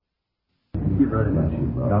you very much.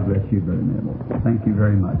 God bless you, Brother Neville. Thank you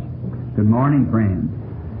very much. Good morning, friends.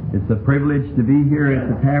 It's a privilege to be here at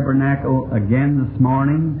the Tabernacle again this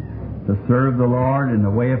morning to serve the Lord in the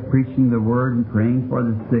way of preaching the Word and praying for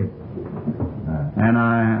the sick. And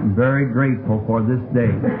I am very grateful for this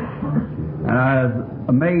day. And I was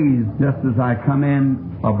amazed just as I come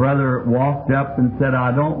in, a brother walked up and said,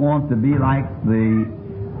 I don't want to be like the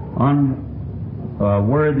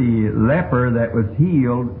unworthy leper that was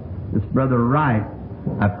healed, this Brother Wright.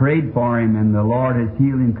 I prayed for him and the Lord has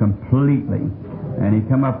healed him completely. And he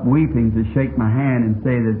come up weeping to shake my hand and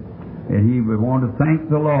say that he would want to thank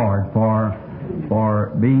the Lord for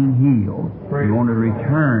being healed. He wanted to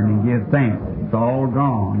return and give thanks. It's all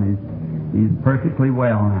gone. He's perfectly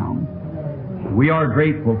well now. We are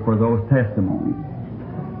grateful for those testimonies.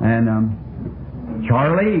 And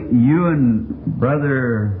Charlie, you and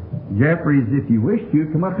Brother Jeffries, if you wish to,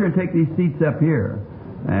 come up here and take these seats up here.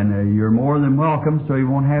 And you're more than welcome, so you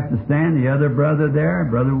won't have to stand. The other brother there,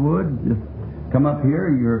 Brother Wood, just come up here.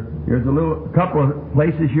 There's a couple of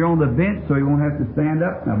places here on the bench, so you won't have to stand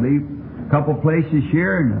up. I believe a couple places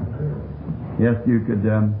here. And yes, you could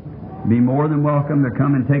be more than welcome to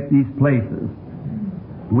come and take these places.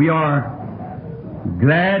 We are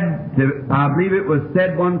glad to, I believe it was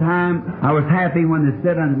said one time, I was happy when they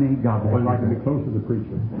said unto me, God bless you. I'd like to be close to the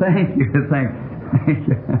preacher. Thank you.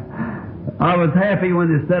 I was happy when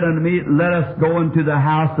they said unto me, let us go into the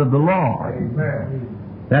house of the Lord. Amen.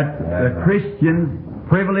 That's the Christian's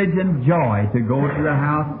privilege and joy to go to the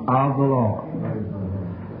house of the Lord.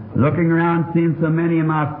 Looking around, seeing so many of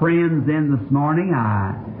my friends in this morning,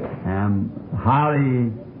 I am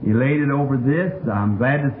highly elated over this. I'm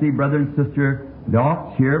glad to see Brother and Sister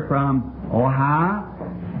Dawkes here from Ohio.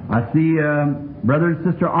 I see Brother and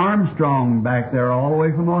Sister Armstrong back there all the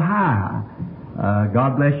way from Ohio.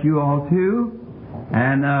 God bless you all too.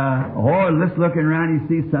 And just looking around, you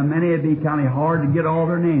see so many, it'd be kind of hard to get all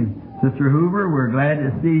their names. Sister Hoover, we're glad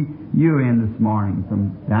to see you in this morning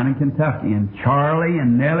from down in Kentucky. And Charlie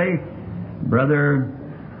and Nellie, Brother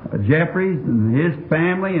Jeffries and his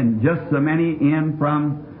family, and just so many in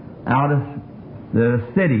from out of the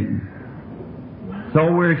city. So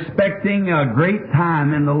we're expecting a great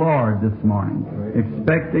time in the Lord this morning.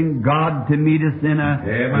 Expecting God to meet us in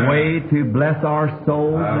a way to bless our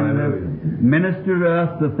souls and to minister to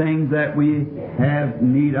us the things that we have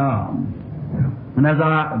need of. And as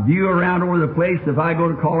I view around over the place, if I go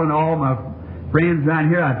to calling all my friends around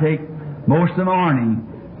here, I take most of the morning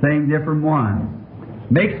saying different ones.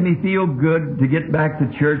 Makes me feel good to get back to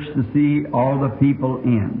church to see all the people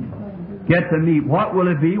in. Get to meet. What will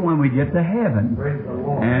it be when we get to heaven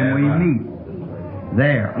and we meet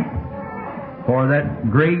there for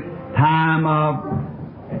that great time of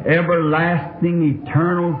everlasting,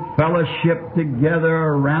 eternal fellowship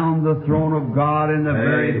together around the throne of God and the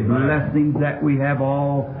very blessings that we have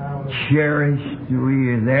all cherished.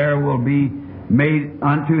 We there will be made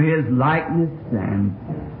unto His likeness and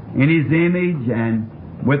in His image and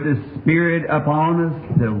with His Spirit upon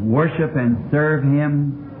us to worship and serve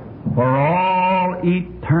Him for all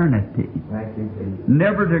eternity.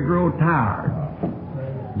 Never to grow tired.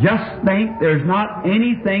 Just think there's not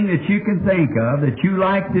anything that you can think of that you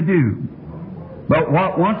like to do, but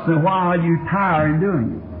what once in a while you tire in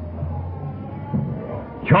doing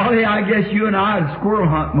it. Charlie, I guess you and I would squirrel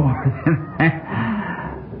hunt more than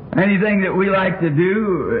anything that we like to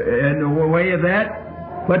do in the way of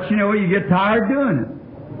that. But you know, you get tired doing it.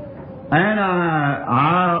 And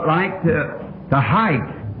I like to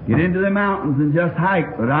hike. Get into the mountains and just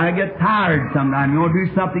hike, but I get tired sometimes. You want to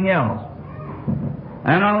do something else.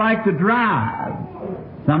 And I like to drive.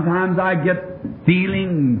 Sometimes I get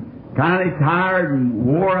feeling kind of tired and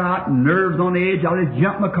wore out and nerves on the edge. I'll just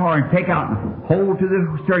jump in my car and take out and hold to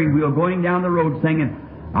the steering wheel going down the road singing,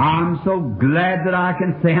 I'm so glad that I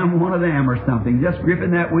can say I'm one of them or something. Just gripping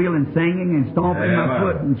that wheel and singing and stomping my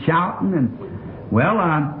foot and shouting. And well,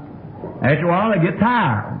 after a while I get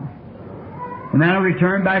tired. And then I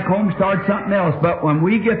return back home, start something else. But when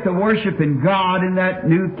we get to worshiping God in that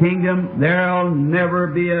new kingdom, there'll never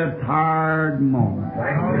be a tired moment.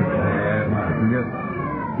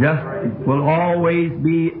 Just will always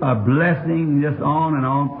be a blessing, just on and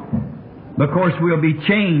on. Of course, we'll be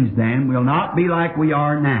changed then. We'll not be like we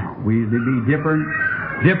are now. We'll be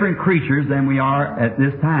different creatures than we are at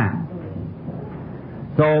this time.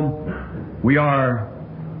 So, we are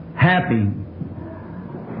happy.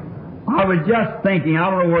 I was just thinking, I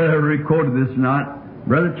don't know whether I recorded this or not.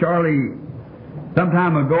 Brother Charlie, some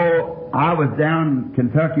time ago, I was down in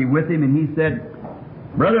Kentucky with him, and he said,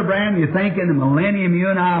 Brother Branham, you think in the millennium you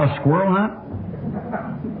and I will squirrel hunt?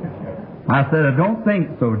 I said, I don't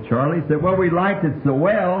think so, Charlie. He said, well, we liked it so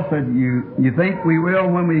well. I said, you think we will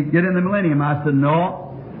when we get in the millennium? I said,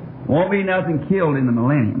 no, won't be nothing killed in the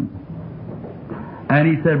millennium. And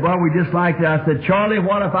he said, well, we just liked it. I said, Charlie,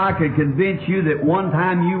 what if I could convince you that one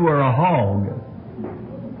time you were a hog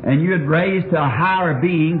and you had raised to a higher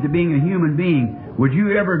being, to being a human being? Would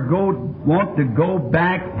you ever want to go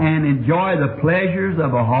back and enjoy the pleasures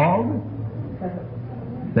of a hog?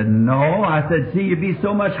 I said, no. I said, see, you'd be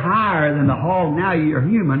so much higher than the hog now. You're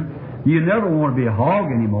human. You never want to be a hog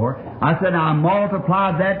anymore. I said, I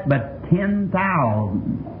multiplied that by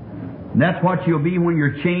 10,000. That's what you'll be when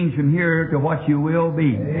you're changed from here to what you will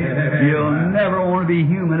be. You'll never want to be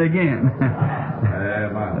human again.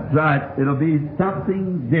 That's right. It'll be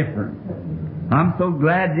something different. I'm so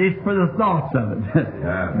glad just for the thoughts of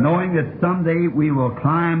it, knowing that someday we will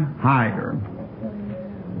climb higher.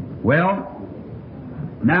 Well,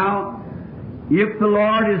 now, if the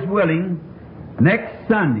Lord is willing, next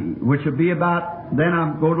Sunday, which will be about, then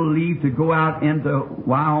I'm going to leave to go out into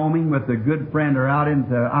Wyoming with a good friend, or out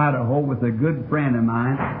into Idaho with a good friend of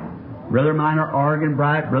mine, Brother Minor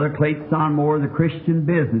Arganbright, Brother Clayton Sonmore, the Christian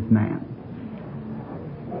businessman.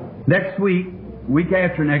 Next week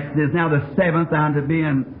after next is now the 7th. I'm to be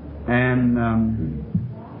in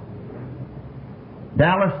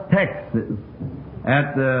Dallas, Texas,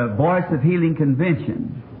 at the Voice of Healing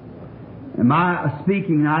Convention. And my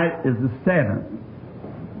speaking night is the 7th.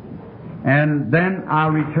 And then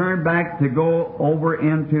I'll return back to go over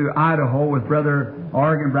into Idaho with Brother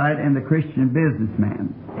Arganbright and the Christian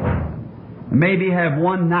businessman. And maybe have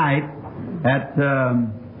one night at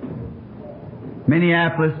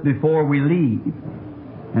Minneapolis before we leave.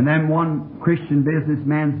 And then one Christian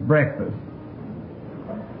businessman's breakfast.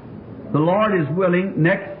 The Lord is willing,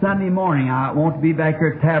 next Sunday morning I want to be back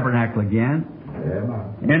here at Tabernacle again.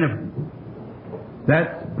 And if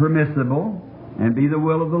that's permissible and be the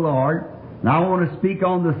will of the Lord. Now I want to speak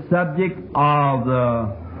on the subject of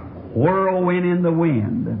the whirlwind in the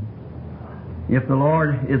wind, if the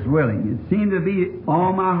Lord is willing. It seemed to be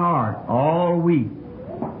on my heart all week.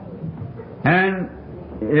 And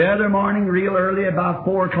the other morning, real early, about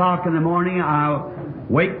 4 o'clock in the morning, I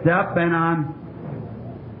waked up and I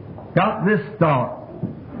got this thought,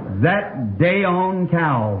 that day on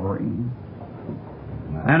Calvary.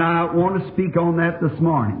 And I want to speak on that this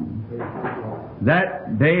morning.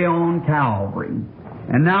 That day on Calvary.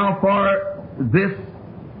 And now for this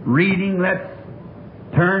reading, let's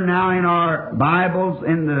turn now in our Bibles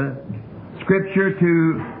in the Scripture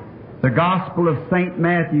to the Gospel of St.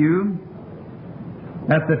 Matthew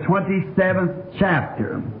at the 27th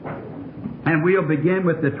chapter. And we'll begin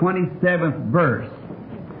with the 27th verse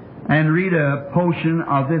and read a portion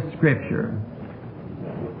of this Scripture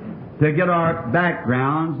to get our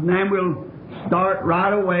backgrounds. And then we'll start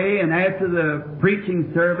right away, and after the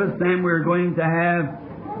preaching service, then we're going to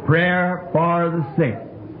have prayer for the sick.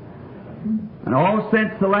 And all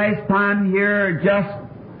since the last time here, just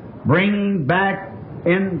bringing back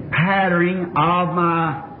in pattering of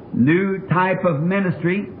my new type of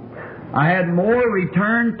ministry, I had more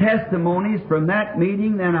return testimonies from that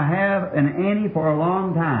meeting than I have in any for a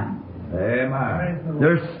long time. Amen.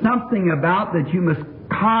 There's something about that you must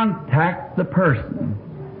contact the person.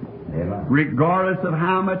 Amen. Regardless of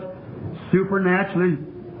how much supernaturally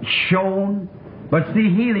shown. But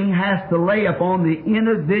see, healing has to lay upon the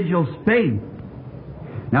individual's faith.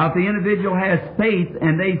 Now, if the individual has faith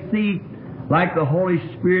and they see, like the Holy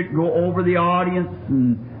Spirit go over the audience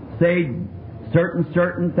and say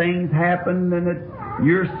certain things happen, and that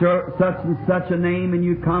you're such and such a name and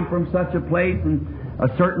you come from such a place, and a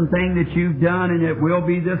certain thing that you've done, and it will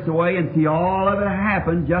be this way, and see all of it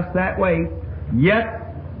happen just that way,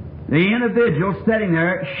 yet the individual sitting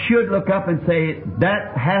there should look up and say,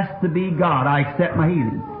 that has to be God. I accept my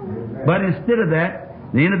healing. But instead of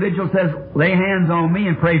that, the individual says, lay hands on me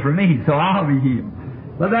and pray for me, so I'll be healed.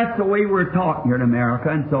 But that's the way we're taught here in America,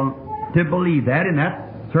 and so to believe that, and that's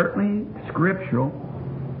certainly scriptural.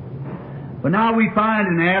 But now we find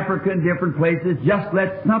in Africa and different places, just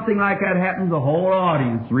let something like that happen, the whole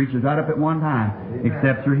audience reaches right up at one time,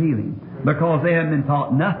 accepts their healing. Because they haven't been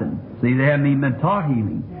taught nothing. See, they haven't even been taught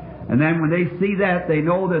healing. And then when they see that, they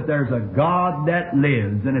know that there's a God that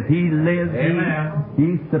lives. And if He lives,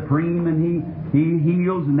 He's supreme, and He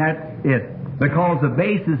heals, and that's it. Because the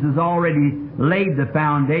basis has already laid the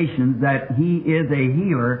foundations that He is a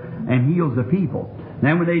healer and heals the people.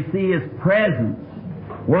 Then when they see His presence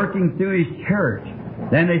working through His church,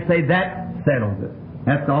 then they say, that settles it.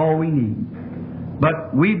 That's all we need.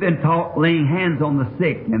 But we've been taught laying hands on the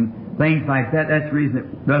sick and things like that. That's the reason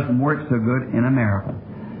it doesn't work so good in America.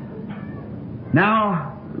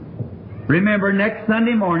 Now, Remember, next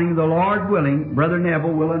Sunday morning, the Lord willing, Brother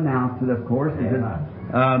Neville will announce it, of course. It's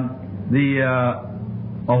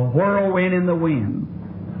a whirlwind in the wind.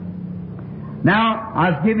 Now,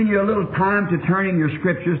 I was giving you a little time to turn in your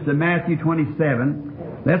scriptures to Matthew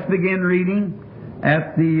 27. Let's begin reading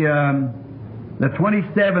at the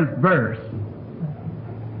 27th verse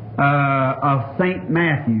of St.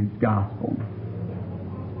 Matthew's Gospel.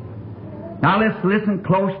 Now let's listen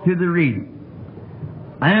close to the reading.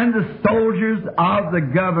 And the soldiers of the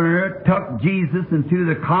governor took Jesus into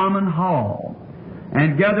the common hall,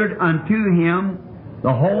 and gathered unto him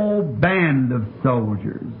the whole band of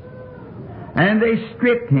soldiers. And they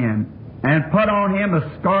stripped him, and put on him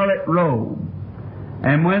a scarlet robe.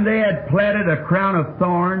 And when they had plaited a crown of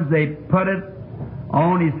thorns, they put it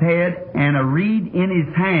on his head, and a reed in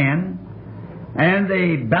his hand. And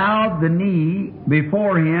they bowed the knee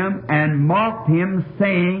before him, and mocked him,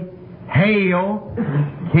 saying, Hail,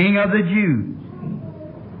 King of the Jews!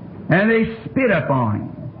 And they spit upon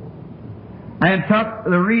him, and took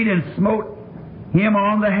the reed and smote him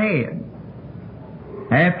on the head.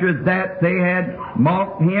 After that they had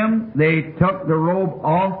mocked him, they took the robe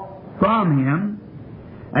off from him,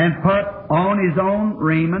 and put on his own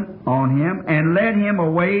raiment on him, and led him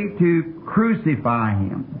away to crucify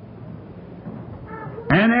him.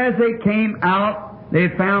 And as they came out, they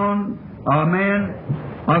found a man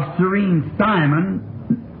of Cyrene, Simon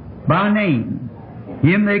by name.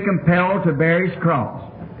 Him they compelled to bear his cross.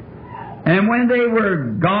 And when they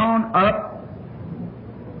were gone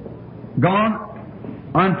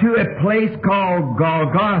unto a place called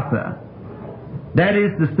Golgotha, that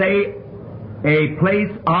is to say, a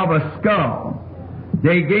place of a skull,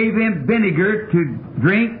 they gave him vinegar to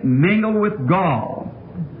drink mingled with gall.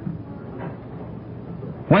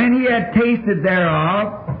 When he had tasted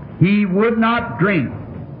thereof, he would not drink.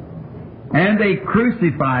 And they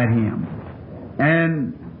crucified him,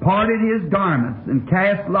 and parted his garments, and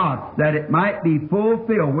cast lots, that it might be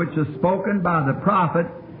fulfilled, which was spoken by the prophet,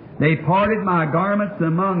 They parted my garments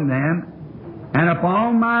among them, and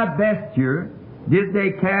upon my vesture did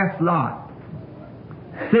they cast lots.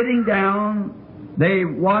 Sitting down, they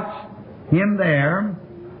watched him there,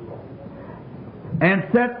 and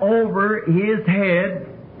set over his head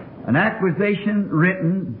an accusation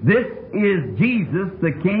written, "This is Jesus,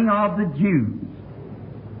 the King of the Jews."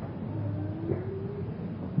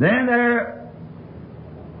 Then there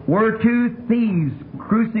were two thieves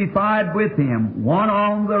crucified with him, one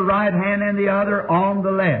on the right hand and the other on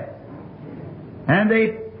the left. And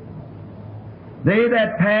they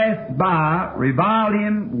that passed by reviled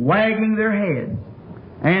him, wagging their heads,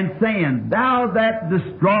 and saying, "Thou that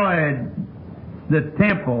destroyed the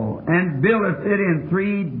temple and buildest it in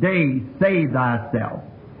 3 days, save thyself.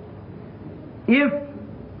 If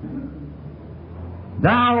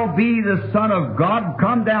thou be the Son of God,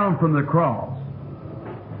 come down from the cross."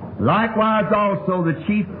 Likewise also the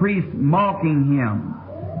chief priests, mocking him,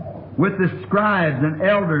 with the scribes and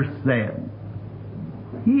elders, said,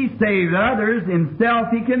 "He saved others,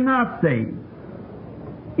 himself he cannot save.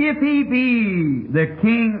 If he be the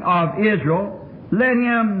King of Israel, let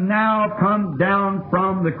him now come down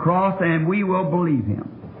from the cross, and we will believe him.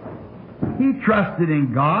 He trusted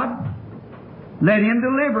in God. Let him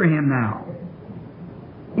deliver him now,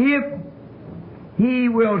 if he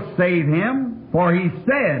will save him, for he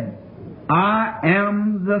said, I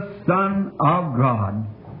am the Son of God."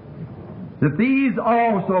 The thieves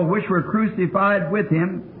also, which were crucified with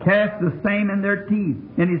him, cast the same in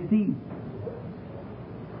his teeth.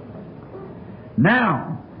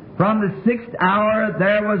 Now, from the 6th hour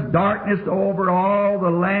there was darkness over all the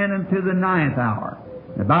land unto the 9th hour.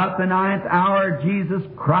 About the 9th hour Jesus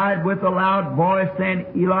cried with a loud voice, saying,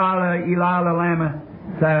 "Eli, Eli, lama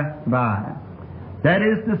sabachthani." That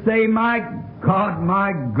is to say, my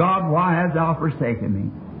God, why hast thou forsaken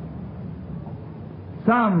me?"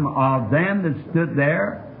 Some of them that stood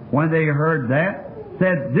there, when they heard that,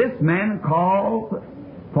 said, "This man called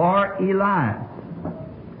for Elias."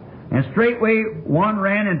 And straightway one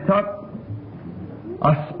ran and took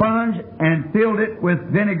a sponge and filled it with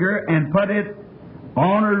vinegar and put it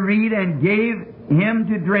on a reed and gave him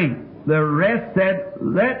to drink. The rest said,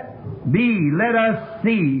 let us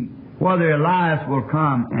see whether Elias will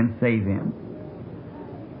come and save him."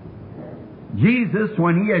 Jesus,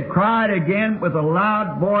 when he had cried again with a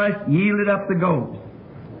loud voice, yielded up the ghost.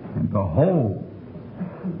 And behold,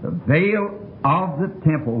 the veil of the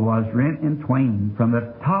temple was rent in twain from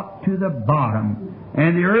the top to the bottom,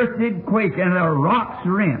 and the earth did quake, and the rocks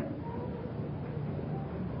rent.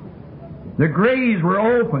 The graves were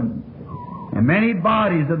opened, and many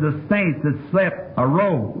bodies of the saints that slept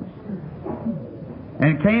arose,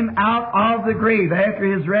 and came out of the grave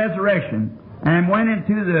after His resurrection, and went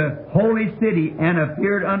into the holy city, and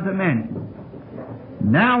appeared unto many.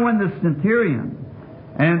 Now when the centurion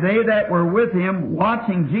and they that were with him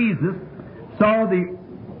watching Jesus saw the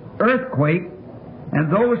earthquake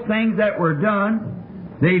and those things that were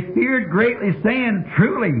done, they feared greatly, saying,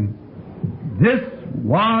 Truly, this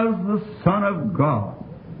was the Son of God.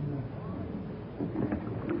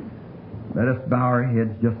 Let us bow our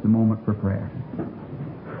heads just a moment for prayer.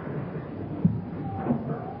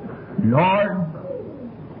 Lord,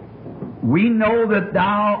 we know that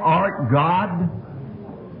Thou art God,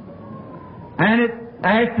 and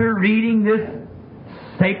after reading this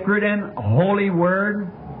sacred and holy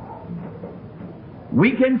Word,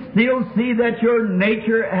 we can still see that Your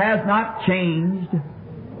nature has not changed.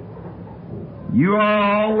 You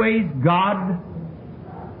are always God.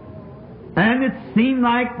 And it seemed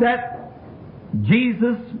like that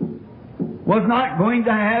Jesus was not going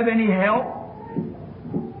to have any help,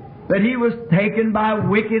 that He was taken by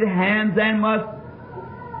wicked hands and was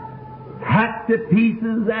hacked to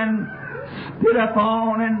pieces and spit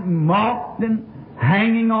upon and mocked and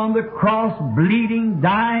hanging on the cross, bleeding,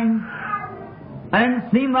 dying. And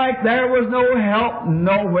it seemed like there was no help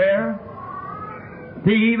nowhere.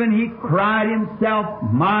 Even He cried Himself,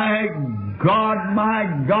 my God,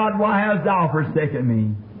 why hast Thou forsaken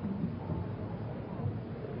me?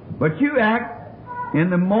 But You act in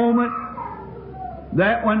the moment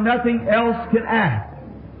that when nothing else can act.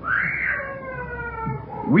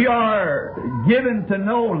 We are given to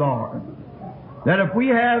know, Lord, that if we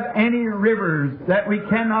have any rivers that we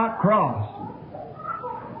cannot cross,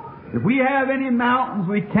 if we have any mountains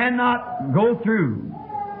we cannot go through,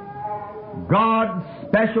 God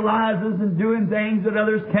specializes in doing things that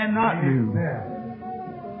others cannot do.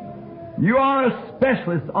 You are a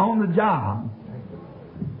specialist on the job.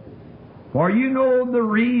 For You know the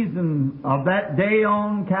reason of that day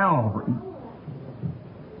on Calvary.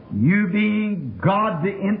 You being God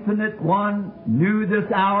the Infinite One knew this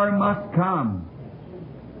hour must come.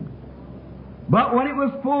 But when it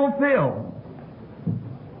was fulfilled,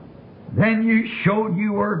 then You showed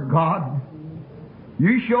You were God.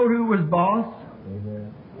 You showed who was boss.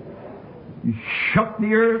 Amen. You shook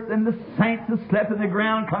the earth, and the saints that slept in the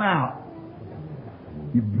ground come out.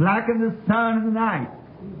 You blackened the sun in the night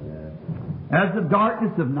as the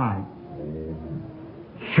darkness of night,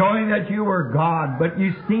 showing that You were God, but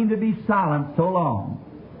You seemed to be silent so long.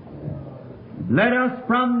 Let us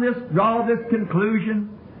from this draw this conclusion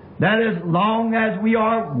that as long as we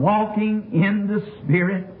are walking in the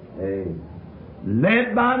Spirit,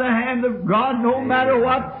 led by the hand of God, no matter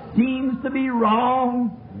what seems to be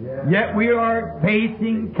wrong, yet we are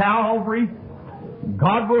facing Calvary,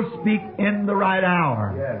 God will speak in the right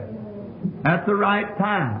hour, at the right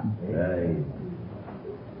time.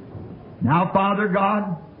 Now, Father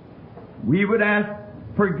God, we would ask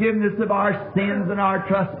forgiveness of our sins and our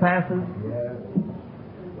trespasses.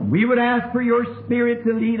 We would ask for Your Spirit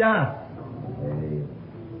to lead us.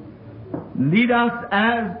 Lead us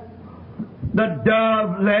as the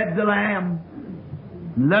dove led the lamb.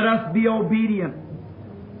 Let us be obedient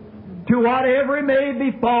to whatever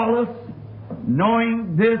may befall us,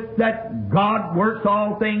 knowing this, that God works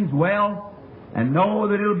all things well, and know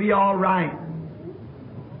that it'll be all right.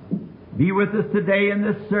 Be with us today in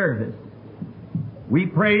this service. We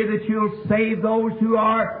pray that You'll save those who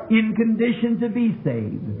are in condition to be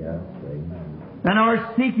saved and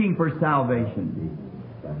are seeking for salvation.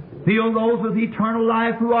 Fill those with eternal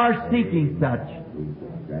life who are seeking such.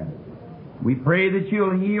 We pray that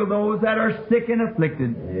You'll heal those that are sick and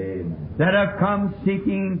afflicted, that have come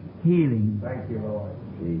seeking healing. Thank You, Lord.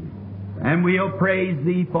 And we'll praise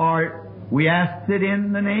Thee for it. We ask it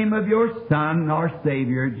in the name of Your Son, our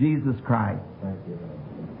Savior, Jesus Christ. Thank You,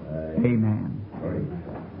 Lord. Amen.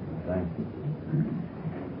 Thank You.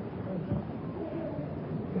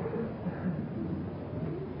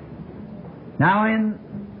 Now, in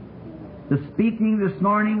the speaking this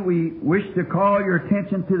morning, we wish to call your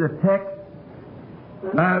attention to the text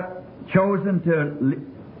chosen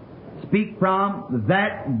to speak from,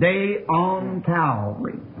 that day on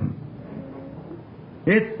Calvary.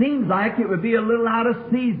 It seems like it would be a little out of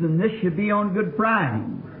season. This should be on Good Friday.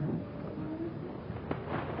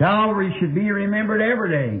 Calvary should be remembered every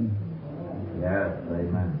day. Yes,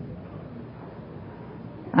 amen.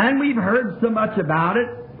 And we've heard so much about it,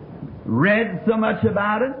 read so much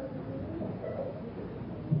about it.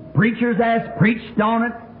 Preachers have preached on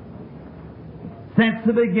it since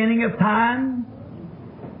the beginning of time.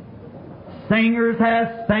 Singers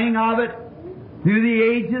have sang of it through the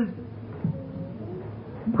ages.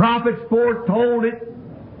 Prophets foretold it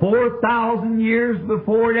 4,000 years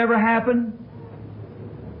before it ever happened.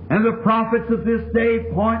 And the prophets of this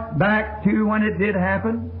day point back to when it did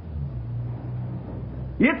happen.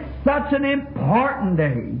 It's such an important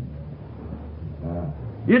day.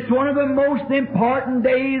 It's one of the most important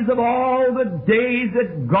days of all the days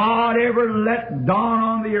that God ever let dawn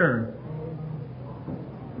on the earth.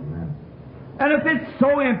 And if it's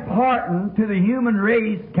so important to the human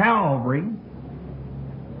race, Calvary,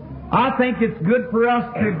 I think it's good for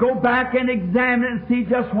us to go back and examine it and see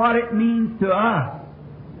just what it means to us.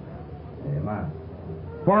 Amen.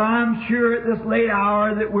 For I'm sure at this late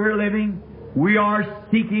hour that we're living, we are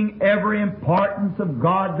seeking every importance of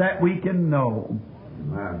God that we can know.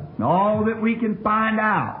 Amen. And all that we can find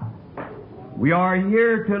out. We are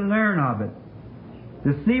here to learn of it,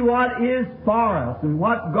 to see what is for us and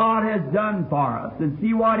what God has done for us, and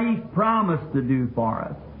see what He's promised to do for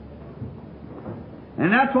us.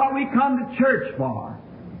 And that's what we come to church for.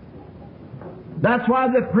 That's why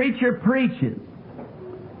the preacher preaches.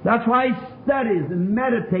 That's why he studies and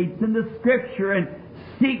meditates in the Scripture and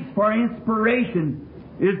seeks for inspiration,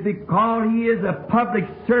 is because he is a public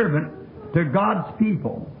servant to God's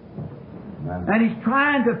people. Amen. And he's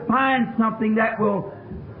trying to find something that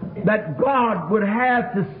God would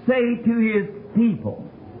have to say to His people.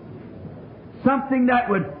 Something that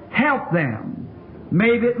would help them.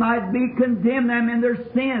 Maybe it might be condemn them in their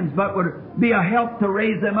sins, but would be a help to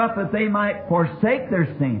raise them up that they might forsake their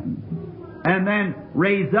sins and then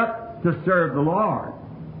raise up to serve the Lord.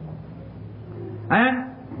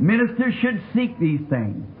 And ministers should seek these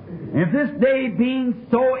things. If this day being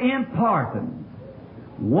so important,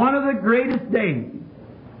 one of the greatest days,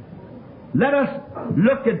 let us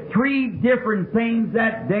look at 3 different things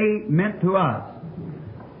that day meant to us.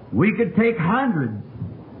 We could take hundreds,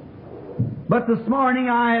 but this morning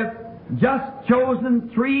I have just chosen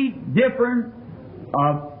 3 different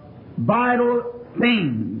vital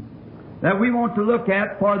things that we want to look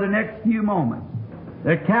at for the next few moments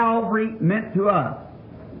that Calvary meant to us.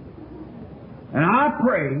 And I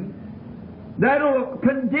pray that it'll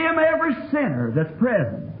condemn every sinner that's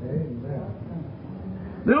present.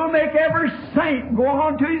 That'll make every saint go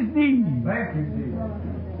on to his knees. Thank you, Jesus.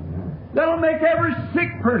 That'll make every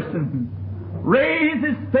sick person raise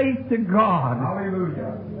his face to God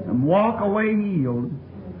Hallelujah. and walk away healed.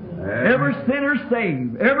 Every sinner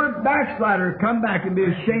saved. Every backslider come back and be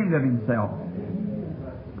ashamed of himself.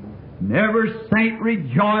 And every saint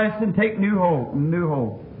rejoice and take new hope. New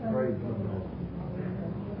hope. Praise the Lord.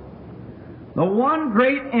 The one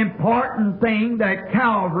great important thing that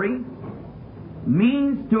Calvary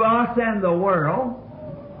means to us and the world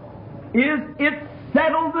is it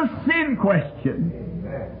settled the sin question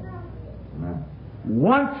Amen.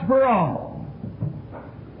 once for all.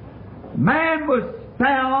 Man was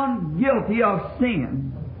found guilty of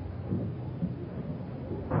sin,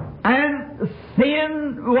 and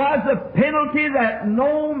sin was a penalty that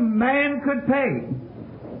no man could pay.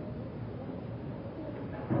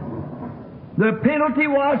 The penalty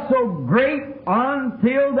was so great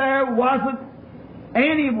until there wasn't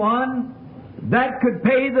anyone that could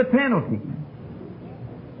pay the penalty.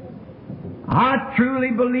 I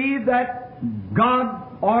truly believe that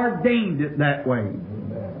God ordained it that way.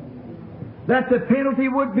 That the penalty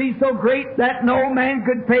would be so great that no man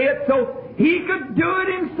could pay it, so He could do it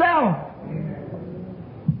Himself.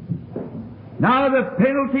 Now the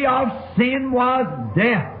penalty of sin was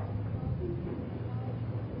death.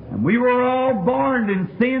 And we were all born in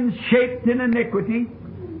sin, shaped in iniquity,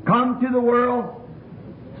 come to the world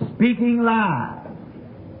speaking lies.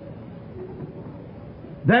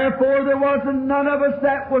 Therefore there wasn't none of us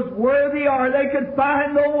that was worthy, or they could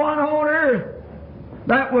find no one on earth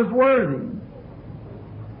that was worthy.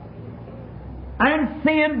 And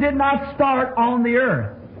sin did not start on the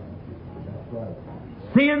earth.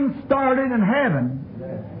 Sin started in heaven.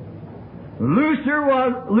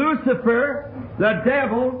 Lucifer, the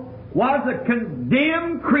devil, was a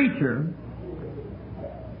condemned creature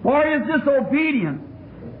for his disobedience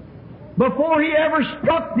before he ever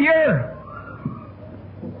struck the earth.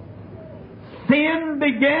 Sin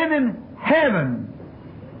began in heaven,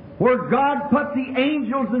 where God put the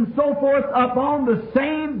angels and so forth upon the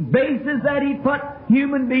same basis that He put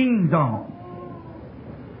human beings on.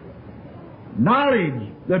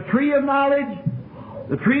 Knowledge, the tree of knowledge,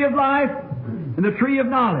 the tree of life, and the tree of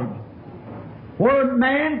knowledge, where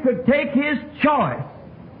man could take his choice.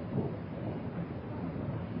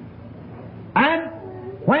 And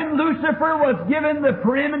when Lucifer was given the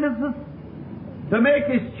preeminence to make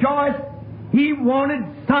his choice, he wanted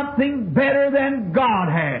something better than God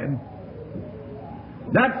had.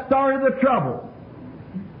 That started the trouble.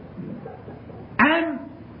 And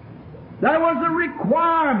There was a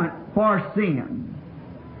requirement for sin.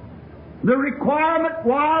 The requirement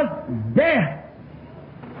was death.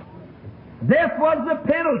 Death was the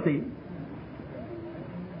penalty.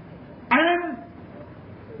 And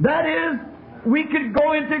that is, we could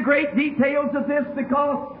go into great details of this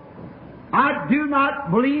because I do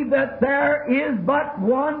not believe that there is but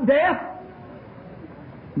one death.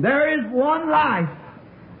 There is one life.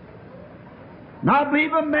 And I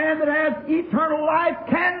believe a man that has eternal life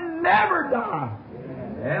can never die.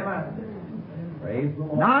 Amen. Praise the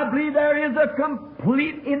Lord. And I believe there is a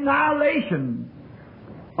complete annihilation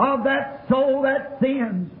of that soul that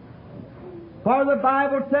sins. For the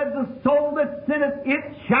Bible says, the soul that sinneth,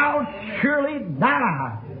 it shall surely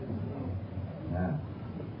die. Yeah.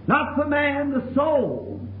 Not the man, the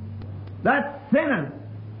soul that sinneth.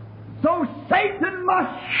 So Satan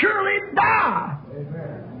must surely die.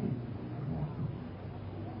 Amen.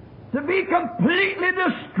 To be completely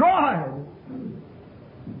destroyed.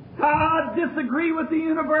 I disagree with the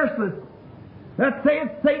universalists that say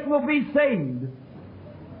Satan will be saved.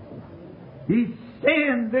 He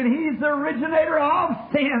sinned, and he's the originator of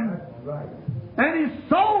sin. Right. And his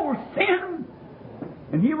soul sinned,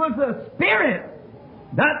 and he was a spirit.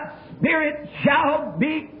 That spirit shall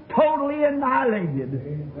be totally annihilated.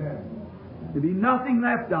 Amen. There'll be nothing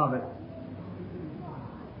left of it.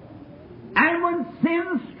 And when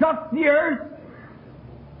sin struck the earth,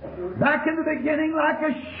 back in the beginning, like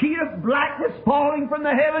a sheet of blackness falling from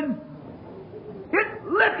the heavens, it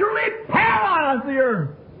literally paralyzed the earth.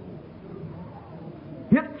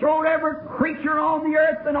 It threw every creature on the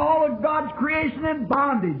earth and all of God's creation in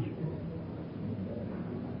bondage.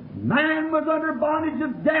 Man was under bondage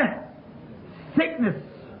of death, sickness,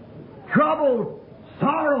 trouble,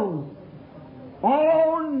 sorrows.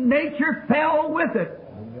 All nature fell with it.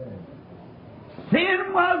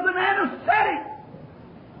 Sin was an anesthetic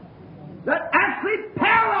that actually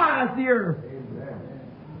paralyzed the earth.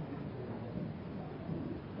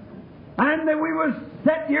 And then we were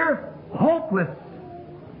set here hopeless,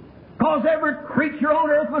 because every creature on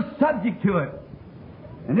earth was subject to it.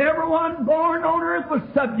 And everyone born on earth was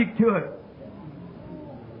subject to it.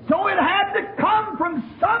 So it had to come from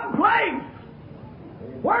some place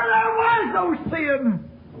where there was no sin.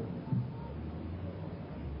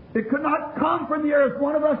 It could not come from the earth.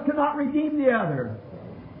 One of us could not redeem the other.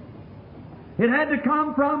 It had to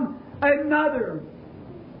come from another.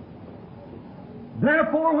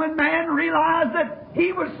 Therefore, when man realized that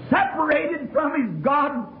he was separated from his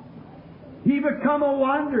God, he became a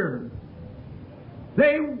wonder.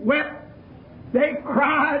 They wept, they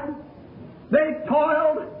cried, they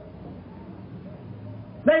toiled,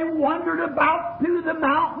 they wandered about through the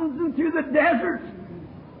mountains and through the deserts,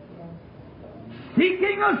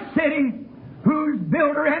 seeking a city whose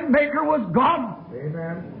builder and maker was God.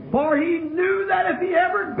 Amen. For he knew that if he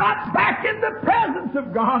ever got back in the presence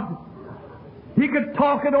of God, he could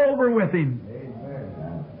talk it over with Him.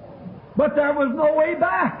 Amen. But there was no way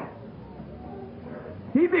back.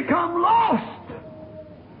 He become lost.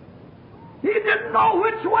 He didn't know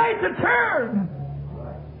which way to turn.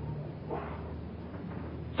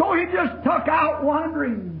 So he just took out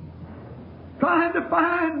wandering, trying to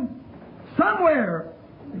find somewhere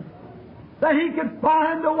that he could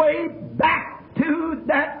find a way back to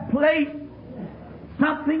that place.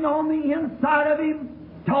 Something on the inside of him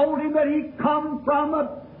told him that he come from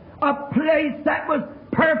a place that was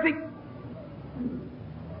perfect.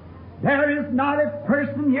 There is not a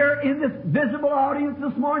person here in this visible audience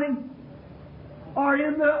this morning, or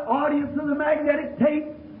in the audience of the magnetic tape,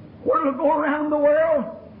 where it'll go around the world.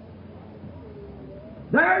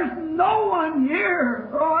 There's no one here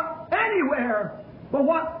or anywhere but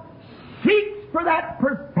what seeks for that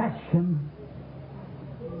perfection.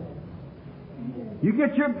 You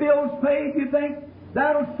get your bills paid, you think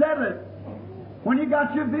that'll settle it. When you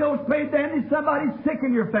got your bills paid, then somebody's sick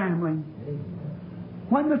in your family.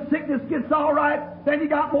 When the sickness gets all right, then you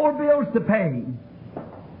got more bills to pay.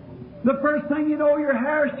 The first thing you know, your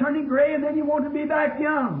hair is turning gray, and then you want to be back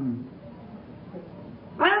young.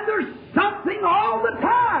 And there's something all the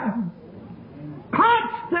time,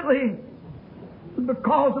 constantly,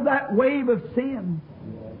 because of that wave of sin.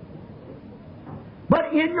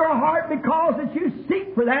 But in your heart, because that you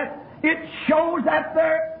seek for that, it shows that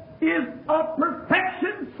there is a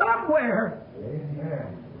perfection somewhere.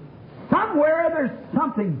 Amen. Somewhere there's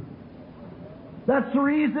something. That's the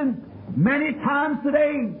reason many times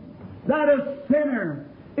today that a sinner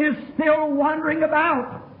is still wandering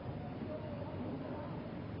about.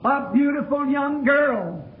 A beautiful young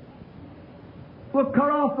girl will cut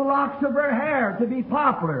off the locks of her hair to be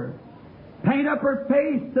popular, paint up her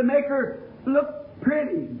face to make her look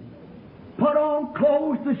pretty, put on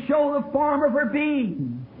clothes to show the form of her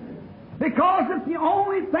being. Because it's the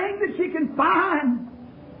only thing that she can find.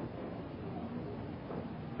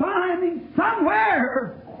 Finding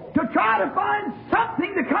somewhere to try to find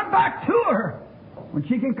something to come back to her. When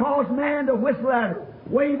she can cause man to whistle at her,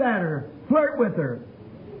 wave at her, flirt with her.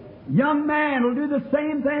 Young man will do the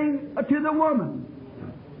same thing to the woman.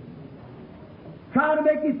 Try to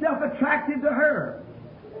make himself attractive to her.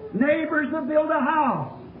 Neighbors will build a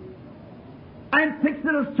house and fix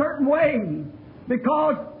it a certain way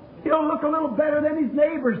because it'll look a little better than his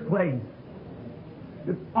neighbor's place.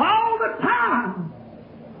 All the time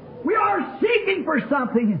we are seeking for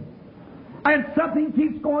something, and something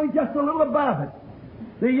keeps going just a little above it.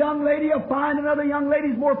 The young lady will find another young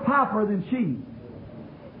lady's more popular than she.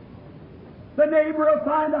 The neighbor will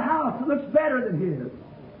find a house that looks better than his.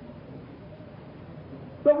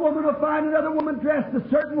 The woman will find another woman dressed a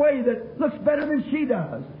certain way that looks better than she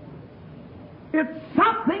does. It's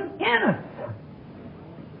something in us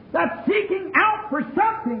that's seeking out for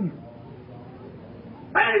something.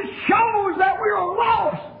 And it shows that we are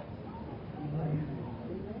lost.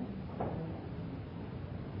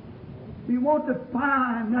 We want to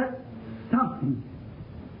find that something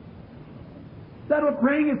that'll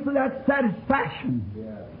bring us to that satisfaction.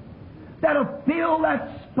 That'll fill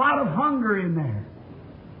that spot of hunger in there.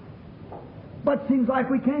 But it seems like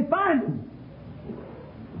we can't find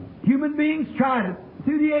it. Human beings tried it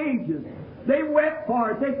through the ages. They wept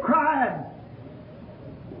for it. They cried.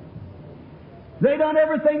 They done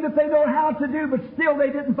everything that they know how to do, but still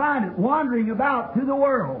they didn't find it, wandering about through the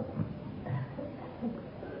world.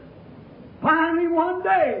 Finally, one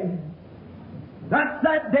day, that's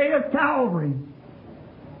that day of Calvary,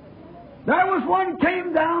 there was one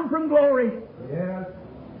came down from glory. Yes.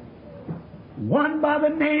 One by the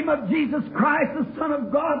name of Jesus Christ, the Son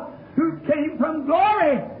of God, who came from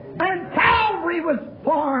glory, and Calvary was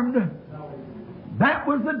formed. That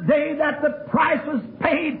was the day that the price was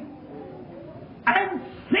paid, and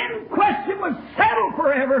sin question was settled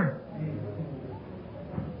forever,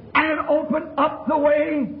 and it opened up the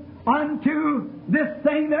way unto this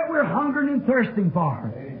thing that we're hungering and thirsting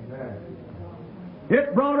for.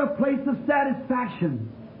 It brought a place of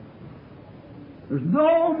satisfaction. There's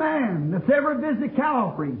no man that's ever visited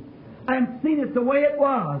Calvary and seen it the way it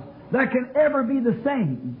was that can ever be the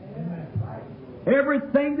same.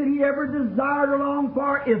 Everything that he ever desired or longed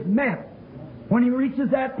for is met when he reaches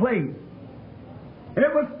that place.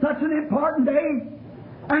 It was such an important day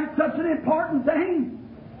and such an important thing.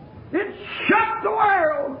 It shook the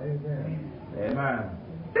world. Amen.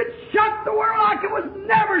 It shook the world like it was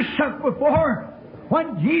never shook before.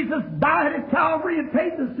 When Jesus died at Calvary and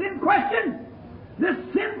paid the sin question, this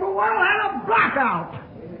sinful world had a blackout.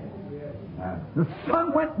 The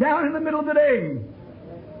sun went down in the middle of the day.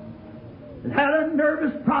 It had a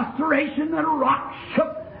nervous prostration, and a rock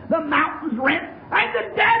shook, the mountains rent, and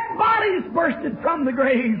the dead bodies bursted from the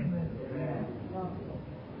grave.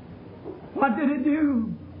 What did it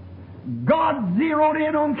do? God zeroed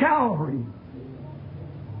in on Calvary.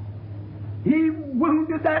 He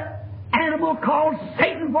wounded that animal called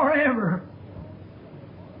Satan forever.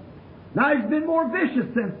 Now he's been more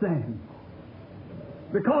vicious since then,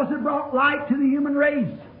 because it brought light to the human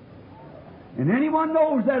race. And anyone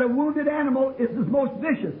knows that a wounded animal is the most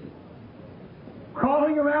vicious,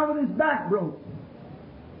 crawling around with his back broke.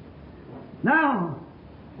 Now,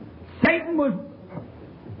 Satan was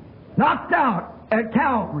knocked out at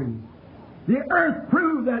Calvary. The earth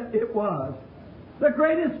proved that it was the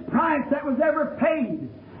greatest price that was ever paid,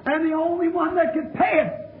 and the only one that could pay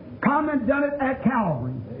it come and done it at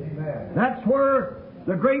Calvary. Amen. That's where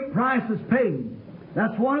the great price is paid.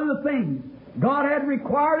 That's one of the things. God had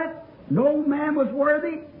required it. No man was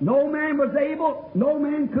worthy. No man was able. No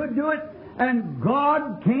man could do it. And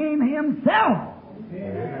God came Himself.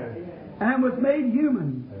 Amen. And was made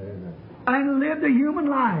human. Amen. And lived a human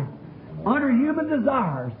life under human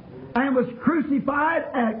desires. And was crucified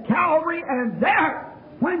at Calvary. And there,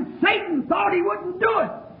 when Satan thought he wouldn't do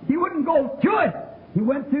it, he wouldn't go to it, he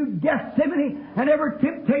went through Gethsemane and every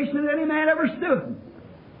temptation that any man ever stood.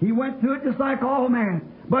 He went through it just like all men.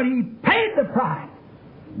 But He paid the price.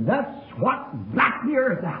 That's what blacked the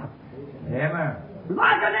earth out. Amen.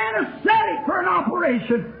 Like an anesthetic for an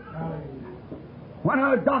operation. When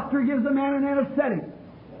a doctor gives a man an anesthetic,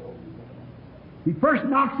 he first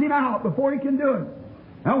knocks him out before he can do it.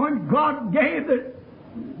 And when God gave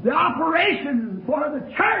the operation for the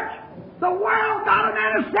church, the world got an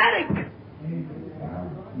anesthetic.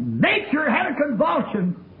 Nature had a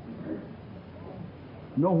convulsion.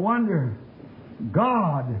 No wonder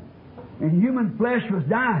God in human flesh was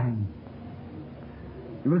dying.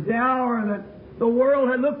 It was the hour that the world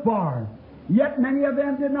had looked for, yet many of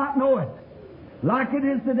them did not know it. Like it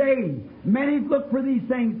is today, many look for these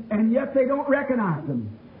things, and yet they don't recognize them.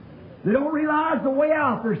 They don't realize the way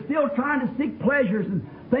out. They're still trying to seek pleasures and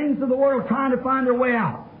things of the world, trying to find their way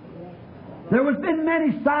out. There has been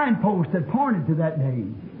many signposts that pointed to that day.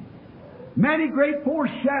 Many great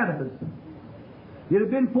foreshadows. It had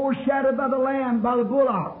been foreshadowed by the lamb, by the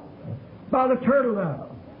bullock, by the turtle dove,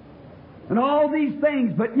 and all these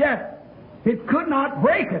things, but yet it could not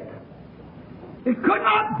break it. It could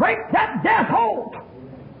not break that death hold.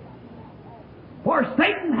 For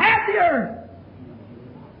Satan had the earth.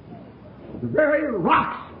 The very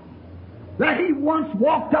rocks that he once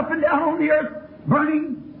walked up and down on the earth,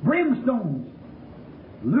 burning brimstones.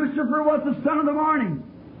 Lucifer was the son of the morning.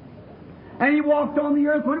 And he walked on the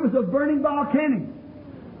earth when it was a burning volcano.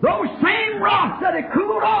 Those same rocks that had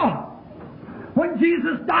cooled off when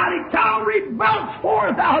Jesus died at Calvary belched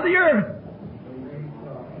forth out of the earth.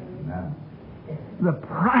 The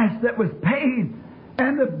price that was paid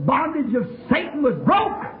and the bondage of Satan was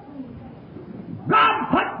broke. God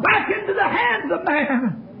put back into the hands of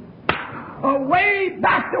man a way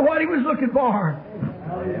back to what he was looking for.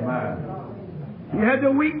 He had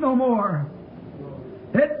to weep no more.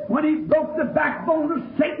 When he broke the backbone of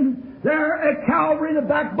Satan there at Calvary, the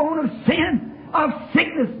backbone of sin, of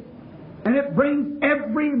sickness, and it brings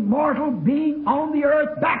every mortal being on the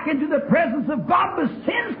earth back into the presence of God with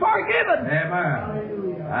sins forgiven.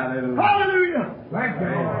 Amen. Hallelujah. Hallelujah. Thank you,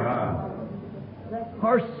 Lord.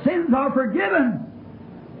 Our sins are forgiven.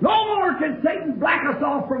 No more can Satan black us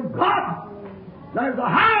off from God. There's a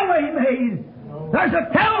highway made. There's a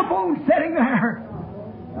telephone sitting there.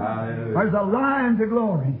 Hallelujah. There's a line to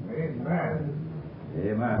glory. Amen.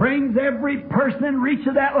 Amen. Brings every person in reach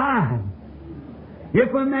of that line.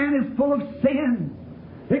 If a man is full of sin,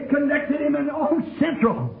 it connected him in on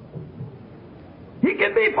central. He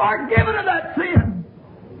can be forgiven of that sin.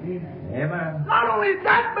 Amen. Not only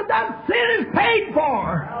that, but that sin is paid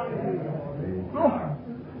for.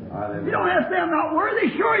 Lord, you don't have to say, I'm not worthy.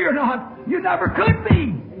 Sure you're not. You never could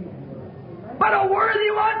be. But a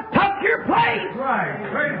worthy one took your place. Right.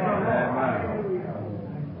 Praise the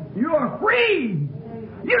Lord. You are free.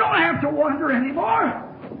 You don't have to wonder anymore.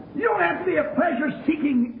 You don't have to be a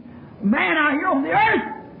pleasure-seeking man out here on the earth.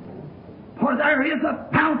 For there is a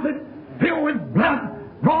fountain filled with blood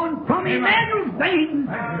drawn from Emmanuel's veins,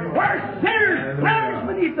 where sinners plunged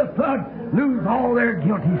beneath the flood lose all their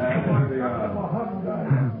guilty sins.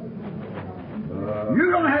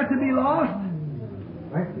 You don't have to be lost.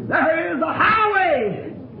 There is a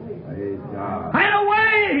highway and a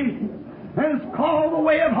way, and it's called the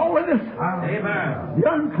way of holiness. Amen.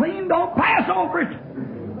 The unclean don't pass over it,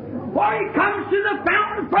 for he comes to the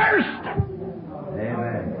fountain first.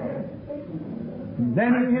 Amen.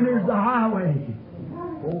 Then he enters the highway.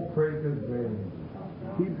 Oh, praise His name.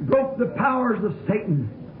 He broke the powers of Satan.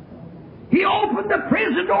 He opened the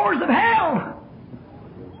prison doors of hell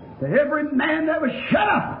to every man that was shut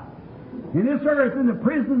up in this earth in the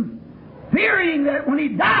prisons, fearing that when he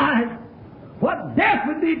died, what death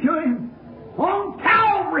would be to him. On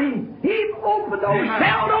Calvary, he opened those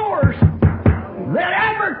cell doors. Let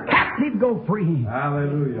every captive go free.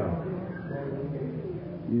 Hallelujah.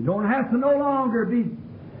 You don't have to no longer be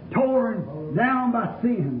torn down by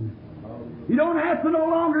sin. You don't have to no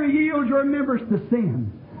longer yield your members to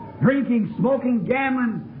sin. Drinking, smoking,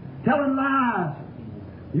 gambling, telling lies.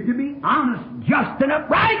 You can be honest, just, and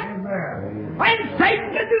upright. Amen. And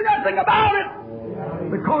Satan can do nothing about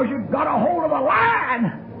it. Because you've got a hold of a line.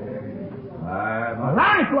 A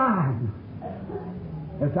lifeline.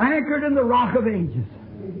 It's anchored in the rock of ages.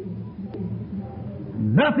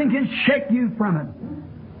 Nothing can shake you from it.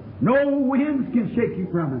 No winds can shake you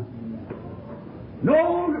from it.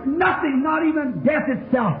 No, nothing, not even death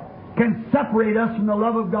itself, can separate us from the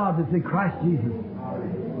love of God that's in Christ Jesus.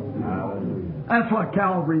 That's what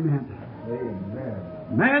Calvary meant.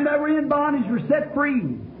 Man that were in bondage were set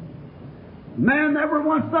free. Man that were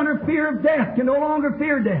once under fear of death can no longer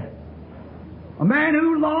fear death. A man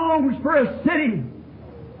who longs for a city,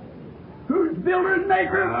 who's builder and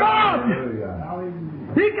maker of God.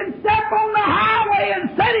 He can step on the highway and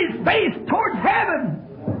set his face towards heaven.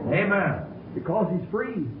 Amen. Because he's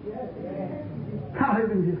free.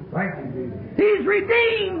 Hallelujah. Thank you, Jesus. He's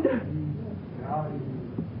redeemed.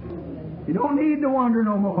 You don't need to wonder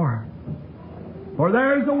no more. For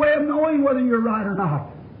there's a way of knowing whether you're right or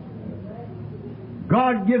not.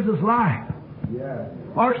 God gives us life. Yes.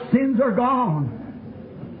 Our sins are gone.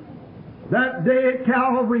 That day at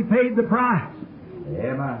Calvary paid the price.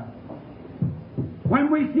 Amen. When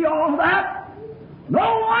we see all that,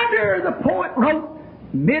 no wonder the poet wrote,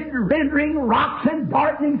 mid-rendering rocks and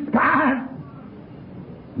darkening skies.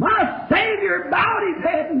 My Savior bowed His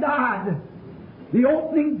head and died. The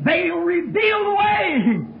opening veil revealed the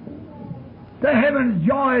way to heaven's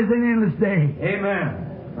joys and endless day.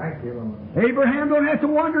 Amen. Thank you, Lord. Abraham don't have to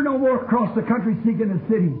wander no more across the country seeking the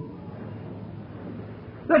city.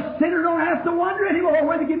 The sinner don't have to wonder anymore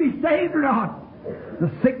whether he can be saved or not. The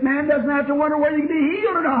sick man doesn't have to wonder whether he can be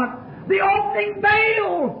healed or not. The opening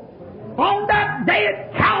veil on that day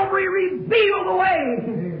at Calvary revealed the way.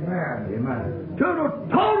 Amen. Amen. To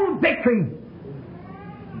the total victory.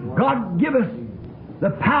 God give us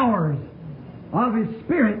the powers of His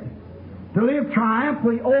Spirit to live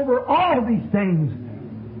triumphantly over all these things.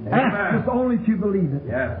 Ask us only to believe it.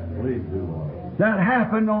 Yes, please do, Lord. That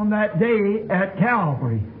happened on that day at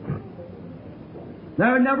Calvary.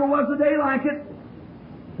 There never was a day like it.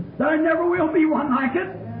 There never will be one like it.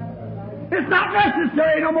 It's not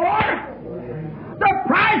necessary no more. The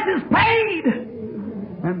price is paid.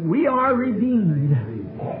 And we are redeemed.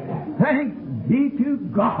 Thanks be to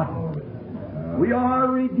God. We are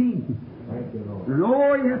redeemed. There's no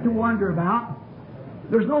more you have to wonder about.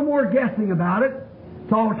 There's no more guessing about it.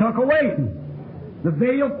 It's all tucked away. The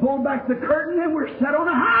veil pulled back the curtain and we're set on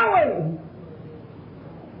a highway.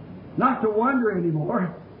 Not to wonder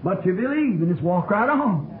anymore, but to believe and just walk right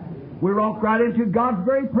on. We walk right into God's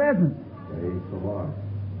very presence. Praise the Lord.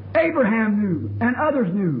 Abraham knew, and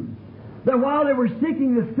others knew, that while they were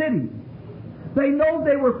seeking the city, they know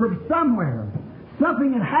they were from somewhere.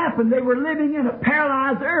 Something had happened. They were living in a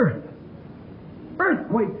paralyzed earth.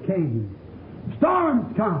 Earthquakes came.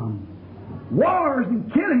 Storms come. Wars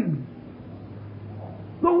and killings.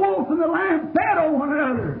 The wolf and the lamb fed on one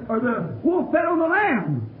another, or the wolf fed on the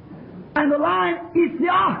lamb, and the lion eats the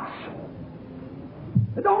ox.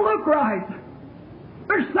 It don't look right.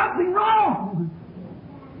 There's something wrong.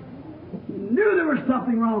 He knew there was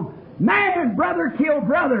something wrong. Man, brother killed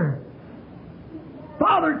brother.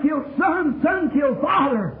 Father killed son, son killed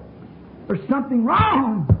father. There's something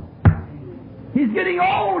wrong. He's getting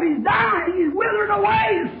old, he's dying, he's withering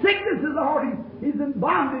away, his sickness is on him, he's in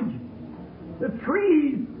bondage. The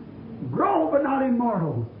trees grow but not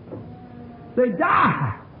immortal. They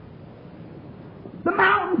die. The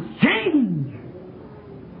mountains change.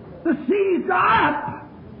 The seas dry up.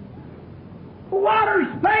 The waters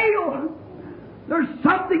fail. There's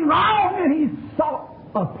something wrong, and he sought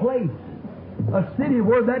a place, a city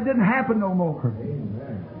where that didn't happen no more.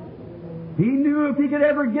 Amen. He knew if he could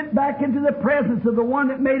ever get back into the presence of the one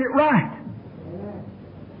that made it right,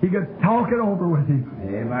 he could talk it over with him.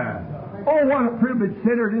 Amen. Oh, what a privileged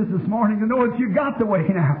sinner it is this morning to know that you got the way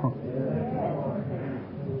now.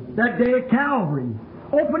 That day at Calvary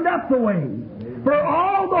opened up the way for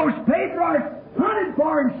all those patriarchs hunted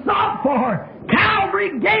for and sought for.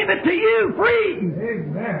 Calvary gave it to you free.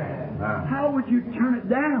 Amen. How would you turn it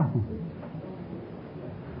down?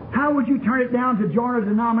 How would you turn it down to join a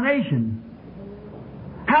denomination?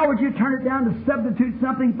 How would you turn it down to substitute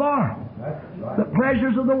something for it? That's right. The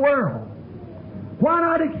pleasures of the world. Why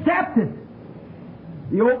not accept it?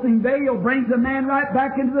 The opening veil brings a man right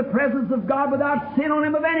back into the presence of God without sin on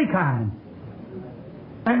him of any kind,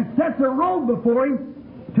 and sets a road before him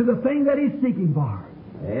to the thing that he's seeking for.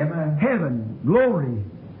 Amen. Heaven, glory,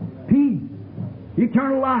 peace,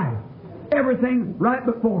 eternal life, everything right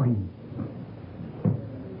before him.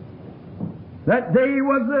 That day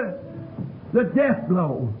was the death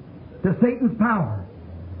blow to Satan's power.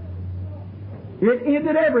 It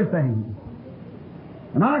ended everything.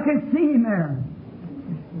 And I can see him there.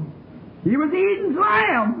 He was Eden's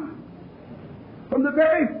lamb from the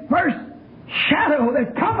very first shadow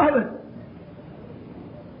that come of it.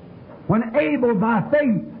 When Abel, by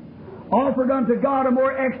faith, offered unto God a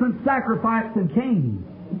more excellent sacrifice than Cain.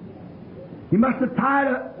 He must have tied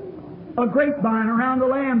a grapevine around the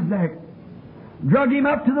lamb's neck, drug him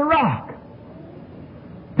up to the rock,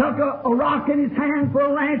 took a rock in his hand for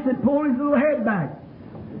a lance and pulled his little head back,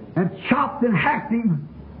 and chopped and hacked him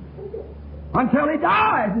until he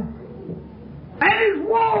died. And his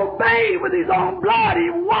wool bathed with his own blood. He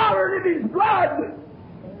watered in his blood.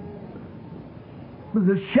 It was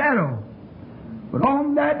a shadow. But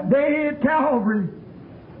on that day at Calvary,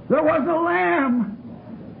 there was a lamb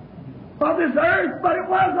of this earth, but it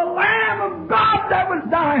was a lamb of God that was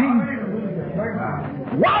dying,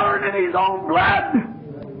 watered in his own blood.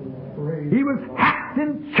 He was hacked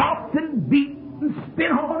and chopped and beat and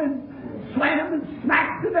spit on and slammed and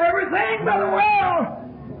smacked and everything by the world.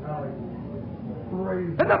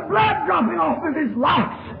 And the blood dropping off of his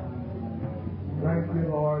locks. Thank you,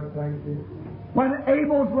 Lord. Thank you. When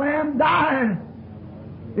Abel's lamb died,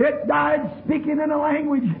 it died speaking in a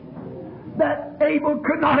language that Abel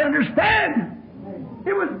could not understand.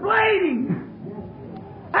 It was bleeding.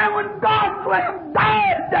 And when God's Lamb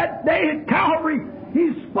died that day at Calvary,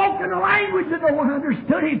 He spoke in a language that no one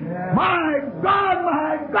understood Him. Yeah. My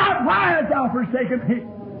God, why hast thou forsaken me?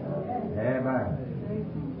 Amen.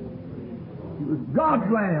 It was God's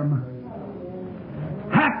Lamb,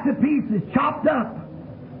 hacked to pieces, chopped up.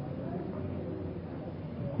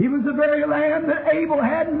 He was the very Lamb that Abel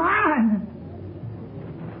had in mind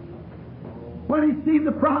when he seen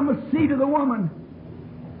the promised seed of the woman.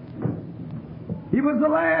 He was the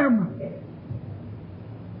Lamb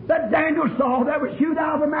that Daniel saw that was shoot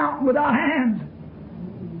out of the mountain without hands.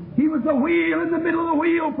 He was the wheel in the middle of the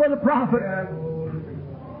wheel for the prophet.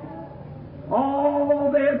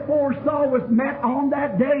 All they had foresaw was met on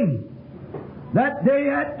that day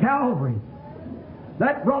at Calvary.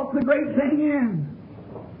 That brought the great thing in.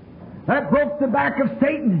 That broke the back of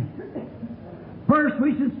Satan. First,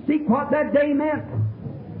 we should seek what that day meant.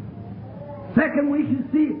 Second, we should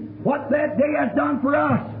see what that day has done for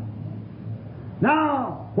us.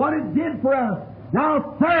 Now, what it did for us.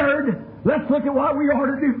 Now, third, let's look at what we ought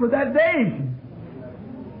to do for that day.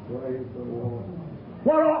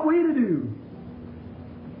 What ought we to do?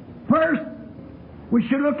 First, we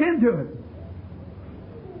should look into it.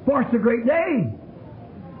 For it's a great day.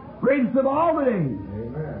 Greatest of all the days.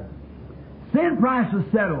 Amen. Sin price was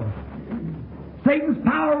settled. Satan's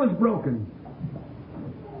power was broken.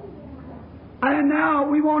 And now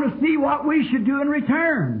we want to see what we should do in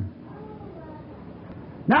return.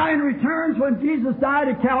 Now in return, when Jesus died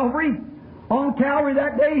at Calvary, on Calvary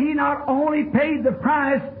that day, He not only paid the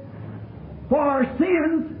price for our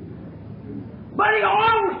sins, but He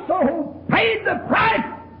also paid the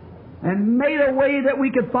price and made a way that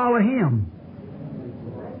we could follow Him.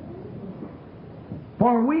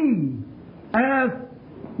 For we, as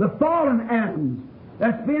the fallen Adams,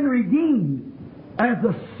 that's been redeemed, as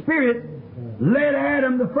the Spirit led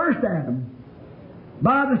Adam, the first Adam,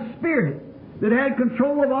 by the Spirit that had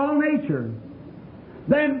control of all nature,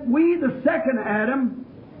 then we, the second Adam,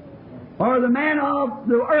 or the man of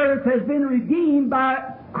the earth, has been redeemed by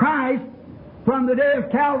Christ from the day of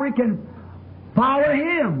Calvary, can follow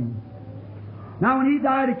Him. Now when He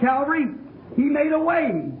died at Calvary, He made a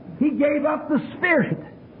way. He gave up the Spirit,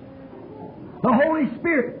 the Holy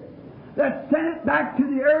Spirit, that sent it back to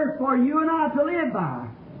the earth for you and I to live by.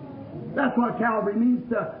 That's what Calvary means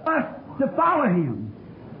to us, to follow Him.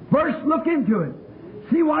 First, look into it.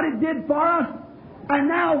 See what it did for us. And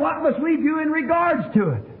now, what must we do in regards to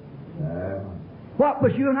it? What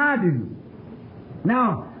must you and I do?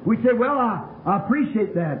 Now, we say, well, I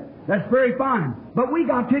appreciate that. That's very fine. But we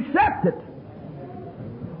got to accept it.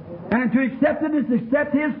 And to accept it is to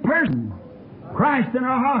accept His person, Christ in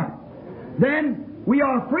our heart. Then we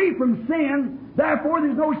are free from sin. Therefore,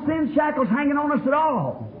 there's no sin shackles hanging on us at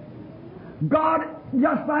all. God,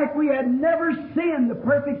 just like we had never sinned, the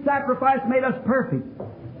perfect sacrifice made us perfect.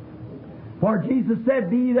 For Jesus said,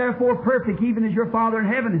 "Be ye therefore perfect, even as your Father in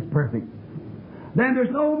heaven is perfect." Then there's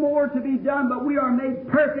no more to be done, but we are made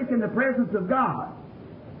perfect in the presence of God.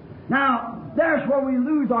 Now, there's where we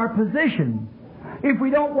lose our position. If we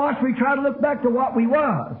don't watch, we try to look back to what we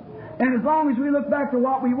was. And as long as we look back to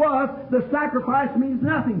what we was, the sacrifice means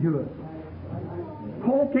nothing to us.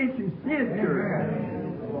 Oh, can't you see it, church?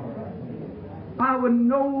 I would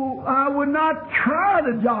not try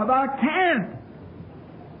the job. I can't.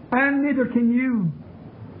 And neither can you.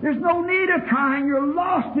 There's no need of trying. You're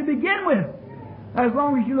lost to begin with, as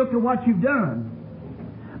long as you look to what you've done.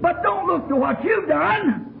 But don't look to what you've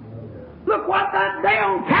done. Look what that day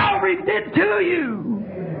on Calvary did to you.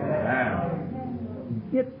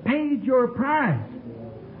 It paid your price.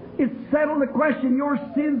 It settled the question. Your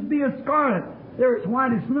sins be as scarlet. They're as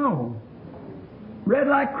white as snow. Red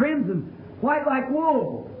like crimson. White like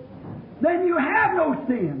wool. Then you have no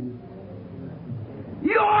sin.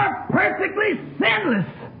 You are perfectly sinless.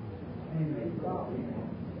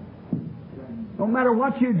 No matter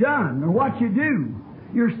what you've done or what you do,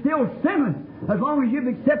 you're still sinless as long as you've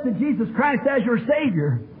accepted Jesus Christ as your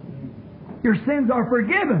Savior. Your sins are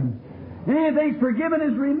forgiven. And anything's forgiven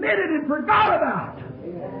is remitted and forgot about.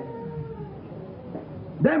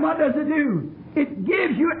 Then what does it do? It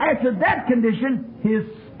gives you, after that condition, His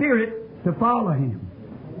Spirit to follow Him.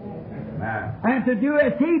 Amen. And to do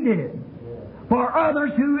as He did for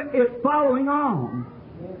others who is following on.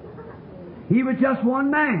 He was just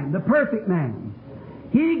one man, the perfect man.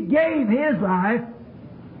 He gave His life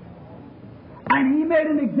and He made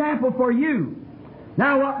an example for you.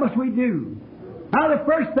 Now what must we do? Now the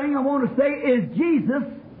first thing I want to say is Jesus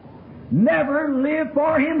never lived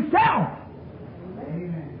for Himself.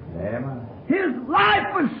 Amen. His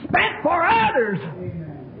life was spent for others.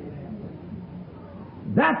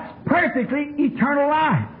 That's perfectly eternal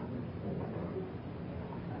life.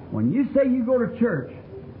 When you say you go to church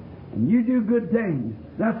and you do good things,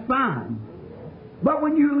 that's fine. But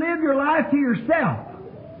when you live your life to yourself,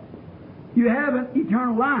 you haven't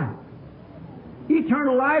eternal life.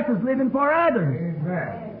 Eternal life is living for others.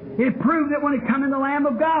 Amen. It proved that when He come in the Lamb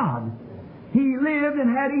of God, He lived and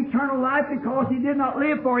had eternal life because He did not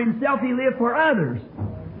live for Himself, He lived for others.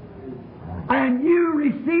 And you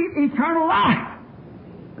receive eternal life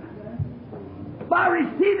by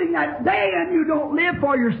receiving that day, and you don't live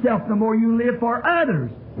for yourself no more, you live for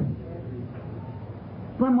others.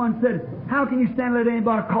 Someone said, how can you stand and let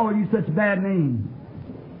anybody call you such a bad name?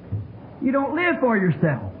 You don't live for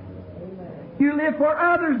yourself. You live for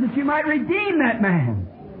others that you might redeem that man.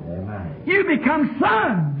 Amen. You become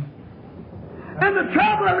sons. And the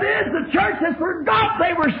trouble of it is, the church has forgot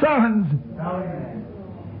they were sons. Amen.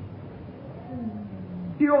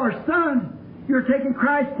 You are sons. You're taking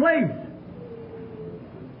Christ's place.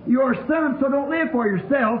 You are sons, so don't live for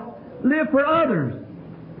yourself. Live for others.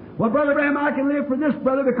 Well, Brother Branham, I can live for this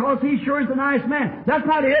brother because he sure is a nice man. That's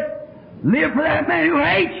not it. Live for that man who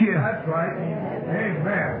hates you. That's right.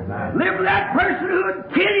 Amen. Live for that person who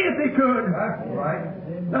would kill you if they could. That's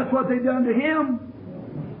right. That's what they've done to him.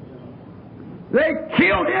 They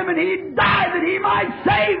killed him and he died that he might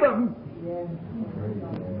save them.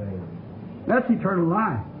 That's eternal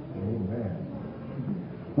life. Amen.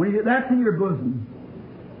 When you get that's in your bosom,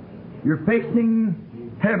 you're facing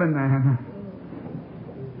heaven, man.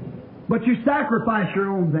 But you sacrifice your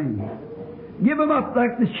own things. Give them up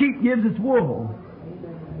like the sheep gives its wool.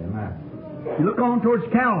 Amen. You look on towards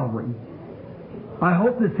Calvary. I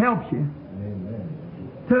hope this helps you.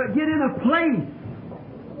 Amen. To get in a place.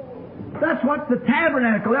 That's what the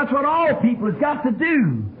tabernacle, that's what all people has got to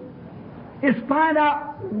do. Is find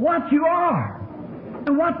out what you are.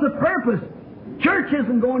 And what's the purpose. Church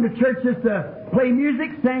isn't going to church just to play music,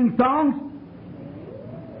 sing songs.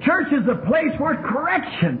 Church is a place where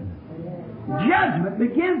correction, judgment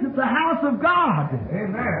begins at the house of God.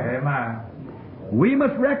 Amen. Amen. We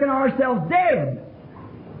must reckon ourselves dead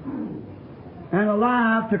and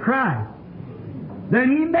alive to Christ. Then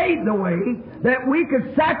He made the way that we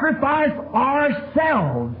could sacrifice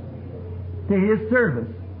ourselves to His service,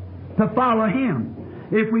 to follow Him.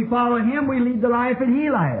 If we follow Him, we lead the life that He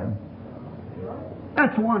led.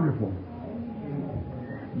 That's wonderful.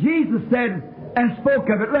 Jesus said and spoke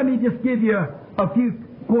of it. Let me just give you a few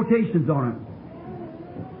quotations on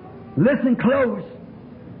it. Listen close.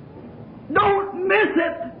 Don't miss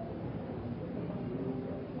it.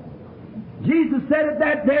 Jesus said at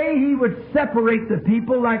that day He would separate the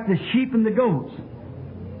people like the sheep and the goats.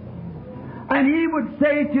 And He would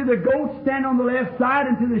say to the goats, stand on the left side,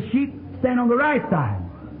 and to the sheep, stand on the right side.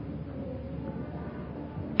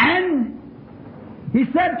 And He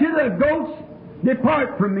said to the goats,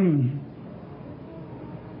 depart from me,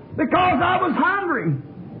 because I was hungry,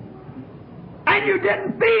 and you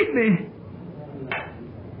didn't feed me.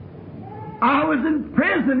 I was in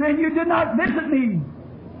prison, and you did not visit me.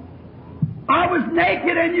 I was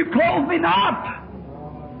naked, and you clothed me not.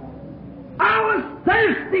 I was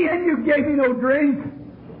thirsty, and you gave me no drink.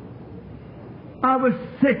 I was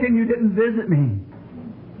sick, and you didn't visit me.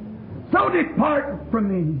 So depart from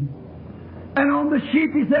me. And on the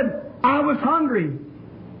sheep He said, I was hungry,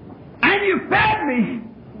 and you fed me.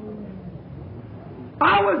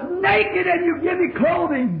 I was naked, and you gave me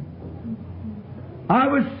clothing. I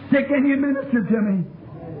was sick, and you ministered to me.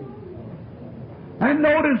 And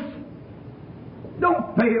notice,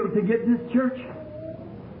 don't fail to get this, church.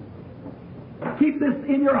 Keep this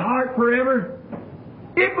in your heart forever.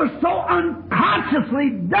 It was so unconsciously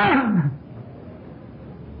done.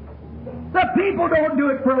 The people don't do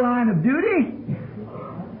it for a line of duty.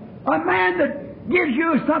 A man that gives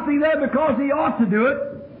you something there because he ought to do it.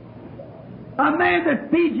 A man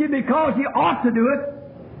that feeds you because he ought to do it.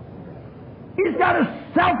 He's got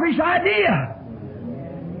a selfish idea.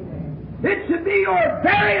 It should be your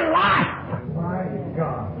very life. My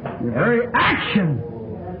God. Your very action.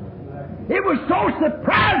 It was so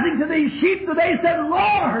surprising to these sheep that they said,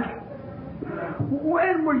 Lord,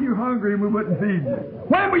 when were you hungry and we wouldn't feed you?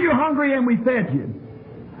 When were you hungry and we fed you?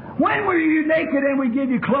 When were you naked and we gave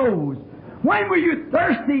you clothes? When were you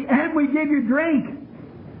thirsty and we gave you drink?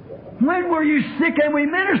 When were you sick and we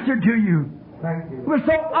ministered to you? Thank you. It was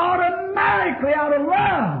so automatically out of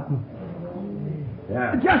love.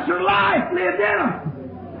 Yeah. Just your life lived in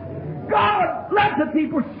them. God, let the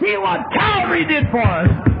people see what Calvary did for us.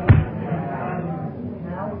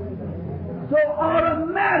 So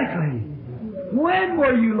automatically, when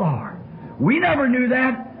were you, Lord? We never knew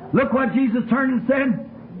that. Look what Jesus turned and said,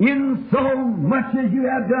 in so much as you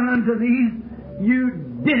have done unto these, you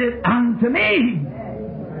did it unto me.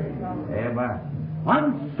 Amen.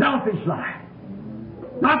 Unselfish life.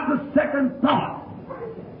 Not the second thought.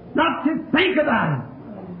 Not to think about it.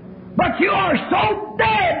 But you are so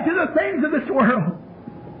dead to the things of this world.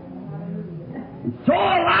 And so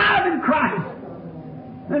alive in Christ.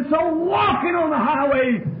 And so walking on the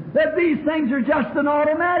highway that these things are just an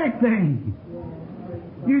automatic thing.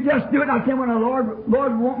 You just do it. I say, when the Lord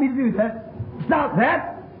want me to do that, it's not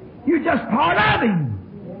that. You're just part of Him.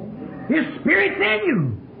 His Spirit's in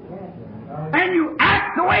you. And you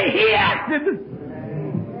act the way He acted.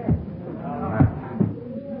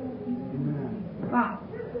 Now,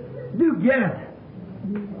 do get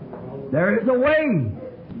it. There is a way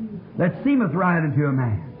that seemeth right unto a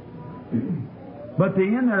man, but the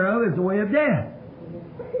end thereof is the way of death.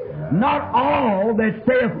 Not all that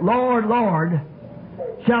saith, Lord, Lord,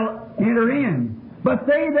 shall enter in, but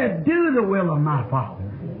they that do the will of my Father.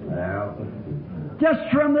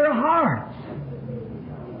 Just from their hearts.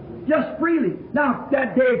 Just freely. Now,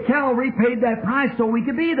 that day at Calvary paid that price so we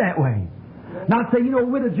could be that way. Not say,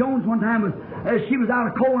 Widow Jones one time she was out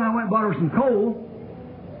of coal and I went and bought her some coal.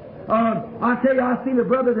 I tell you, I seen a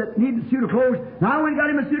brother that needed a suit of clothes, and I went and got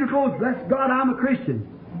him a suit of clothes. Bless God, I'm a Christian.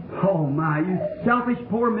 Oh my, you selfish,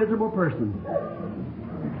 poor, miserable person.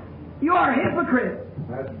 You are a hypocrite.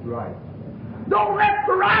 That's right. Don't let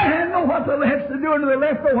the right hand know what the left's doing, and the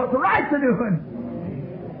left know what the right's doing.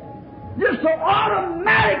 Just so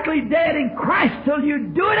automatically dead in Christ till you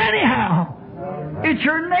do it anyhow. It's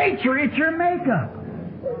your nature, it's your makeup.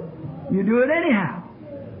 You do it anyhow.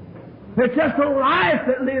 It's just a life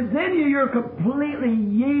that lives in you. You're completely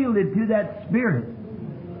yielded to that Spirit.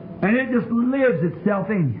 And it just lives itself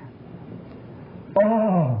in you.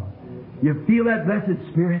 Oh, you feel that blessed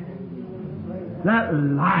Spirit? That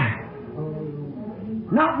life.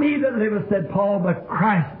 Not me that liveth, said Paul, but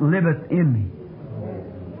Christ liveth in me.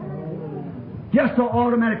 Just so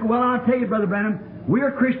automatic. Well, I'll tell you, Brother Branham,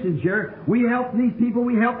 we're Christians here. We help these people,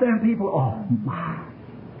 we help them people. Oh, my.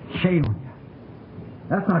 Shame on you.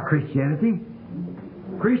 That's not Christianity.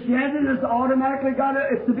 Christianity is automatically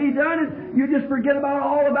it's to be done, and you just forget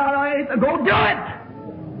all about it. Go do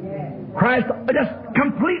it! Christ just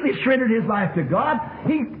completely surrendered His life to God.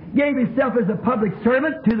 He gave Himself as a public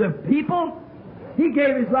servant to the people. He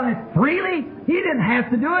gave His life freely. He didn't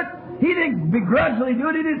have to do it. He didn't begrudgingly do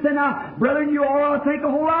it. He didn't say, now, brethren, you all ought to think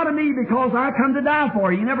a whole lot of me because I come to die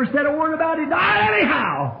for you. He never said a word about it. He died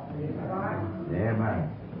anyhow. Amen.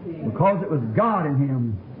 Because it was God in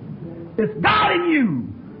Him. It's God in you.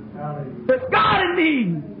 It's God in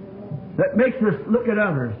me that makes us look at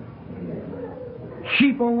others.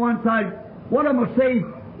 Sheep on one side. One of them will say,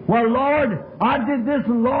 well, Lord, I did this,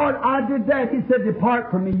 and Lord, I did that. He said,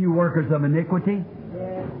 depart from me, you workers of iniquity.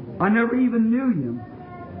 I never even knew you.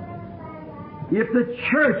 If the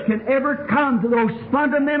church can ever come to those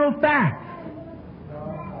fundamental facts,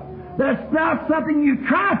 that's not something you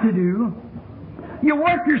try to do, you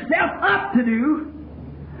work yourself up to do.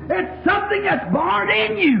 It's something that's born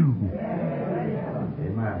in you.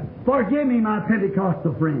 Amen. Forgive me, my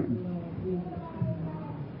Pentecostal friends.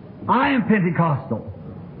 I am Pentecostal.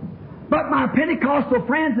 But my Pentecostal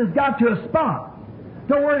friends has got to a spot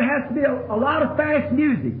to where it has to be a lot of fast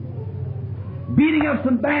music, beating of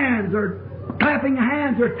some bands or clapping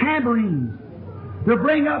hands or tambourines to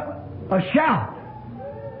bring up a shout.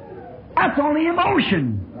 That's only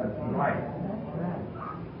emotion. That's right.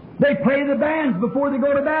 They play the bands before they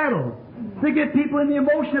go to battle to get people in the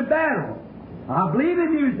emotion of battle. I believe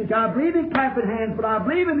in music, I believe in clapping hands, but I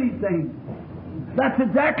believe in these things. That's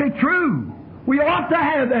exactly true. We ought to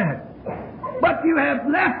have that. But you have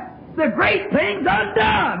left the great things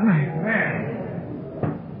undone.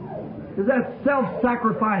 Because that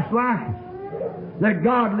self-sacrifice life that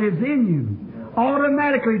God lives in you,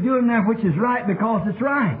 automatically doing that which is right because it's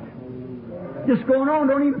right. Just going on,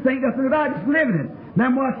 don't even think nothing about it, just living it.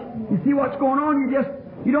 Then you see what's going on,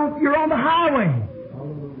 you're on the highway.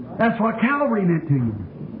 That's what Calvary meant to you.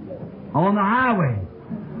 On the highway.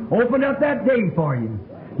 Opened up that day for you.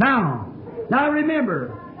 Now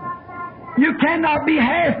remember, you cannot be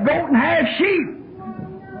half goat and half sheep.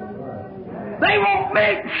 They won't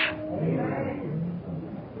mix.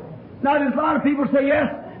 Now there's a lot of people say,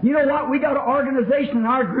 yes, you know what, we got an organization in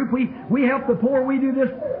our group, we help the poor, we do this.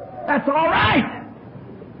 That's all right.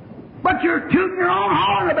 But you're tooting your own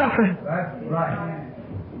horn about it. That's right.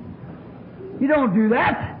 You don't do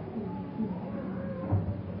that.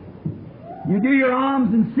 You do your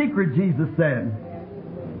alms in secret, Jesus said.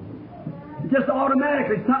 It's just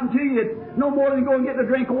automatically something to you. It's no more than going and getting a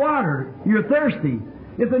drink of water. You're thirsty.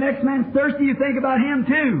 If the next man's thirsty, you think about him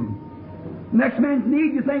too. Next man's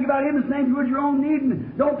need, you think about him the same as with your own need,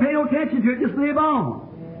 and don't pay no attention to it, just live on.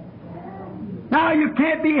 Now, you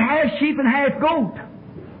can't be half sheep and half goat.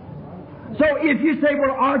 So if you say,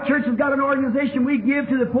 well, our church has got an organization, we give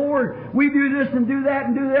to the poor, we do this and do that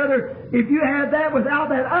and do the other. If you have that without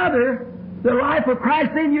that other, the life of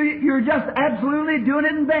Christ, then you're just absolutely doing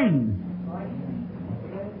it in vain.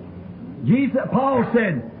 Paul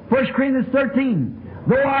said, 1 Corinthians 13,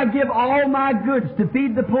 though I give all my goods to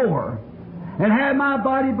feed the poor, and have my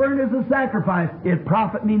body burned as a sacrifice, it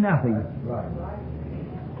profit me nothing.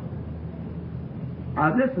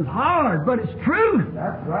 This is hard, but it's true.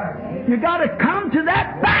 That's right. You got to come to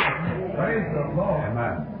that fact. Praise the Lord.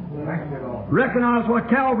 Amen. Thank you, Lord. Recognize what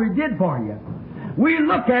Calvary did for you. We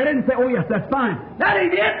look at it and say, oh yes, that's fine. That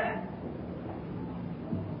ain't it.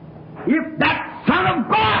 If that Son of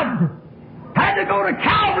God had to go to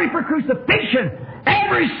Calvary for crucifixion,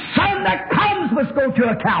 every son that comes must go to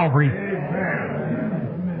a Calvary.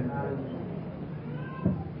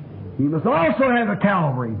 He must also have a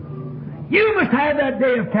Calvary. You must have that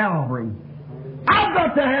day of Calvary. I've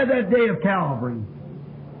got to have that day of Calvary.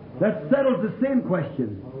 That settles the sin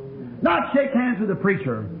question. Not shake hands with the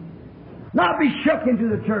preacher. Not be shook into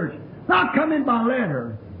the church. Not come in by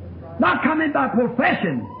letter. Not come in by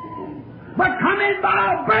profession. But come in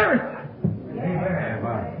by birth.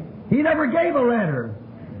 Amen. He never gave a letter.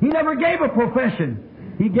 He never gave a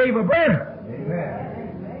profession. He gave a birth.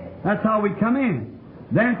 Amen. That's how we come in.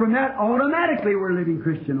 Then from that, automatically we're living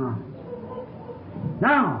Christian lives.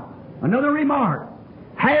 Now, another remark.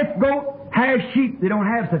 Half goat, half sheep. They don't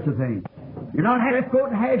have such a thing. You're not half goat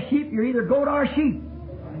and half sheep. You're either goat or sheep.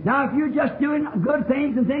 Now, if you're just doing good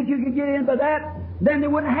things and think you can get in by that, then there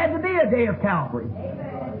wouldn't have to be a day of Calvary.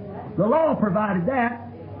 The law provided that.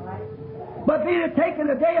 But being taken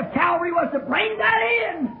a day of Calvary was to bring that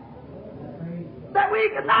in. That we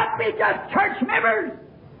could not be just church members,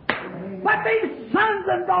 but be sons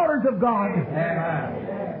and daughters of God.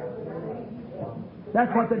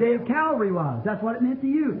 That's what the day of Calvary was. That's what it meant to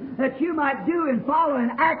you. That you might do and follow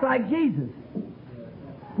and act like Jesus.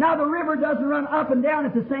 Now the river doesn't run up and down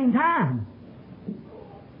at the same time.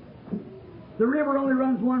 The river only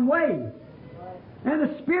runs one way. And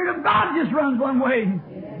the Spirit of God just runs one way.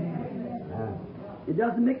 It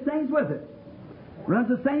doesn't mix things with it. It runs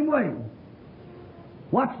the same way.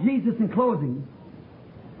 Watch Jesus in closing.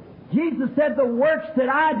 Jesus said, the works that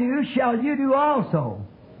I do shall you do also.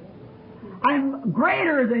 And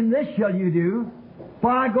greater than this shall you do, for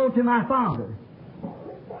I go to my Father.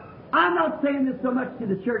 I'm not saying this so much to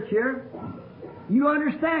the church here. You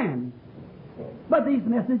understand. But these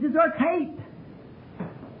messages are taped.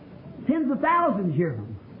 Tens of thousands hear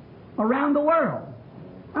them around the world.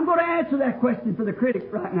 I'm going to answer that question for the critics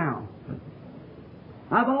right now.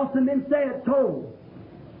 I've often been told.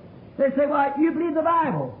 They say, well, you believe the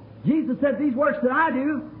Bible. Jesus said, these works that I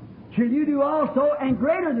do shall you do also, and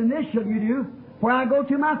greater than this shall you do, for I go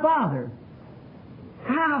to my Father.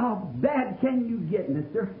 How bad can you get,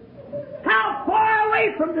 mister? How far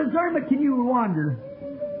away from discernment can you wander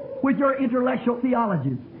with your intellectual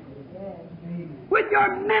theology? With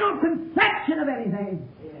your mental conception of anything?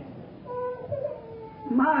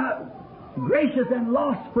 My gracious and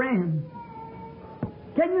lost friend,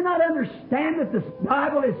 can you not understand that the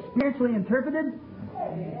Bible is spiritually interpreted?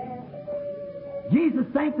 Jesus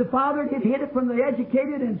thanked the Father, He'd hid it from the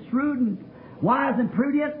educated and shrewd and wise and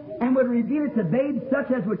prudent, and would reveal it to babes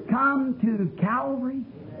such as would come to Calvary.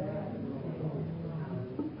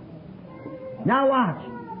 Now watch.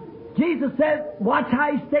 Jesus said, watch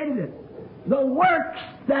how He stated it. The works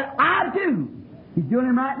that I do, He's doing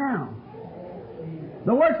them right now.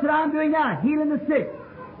 The works that I'm doing now, healing the sick,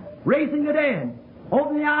 raising the dead,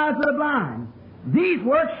 opening the eyes of the blind, these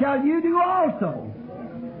works shall you do also.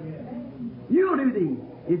 You'll do these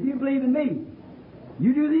if you believe in me.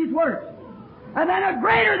 You do these works. And then a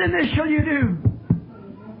greater than this shall you do.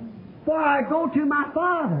 For I go to my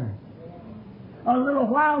Father. A little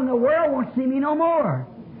while and the world won't see me no more.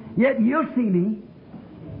 Yet you'll see me.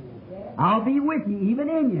 I'll be with you, even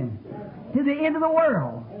in you, to the end of the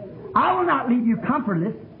world. I will not leave you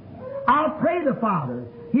comfortless. I'll pray the Father.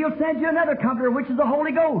 He'll send you another Comforter, which is the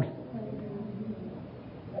Holy Ghost,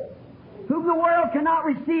 whom the world cannot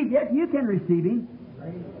receive, yet you can receive Him.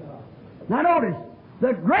 Now notice,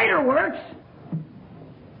 the greater works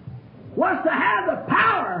was to have the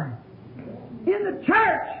power in the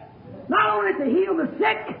church, not only to heal the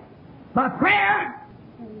sick by prayer,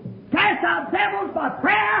 cast out devils by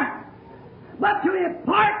prayer, but to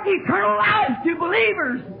impart eternal life to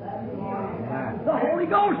believers. The Holy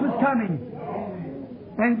Ghost was coming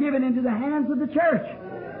and given into the hands of the church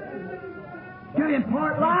to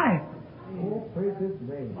impart life. Oh, praise His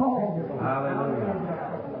name. Oh, Hallelujah.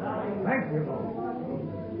 Thank you,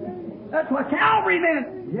 Lord. that's what Calvary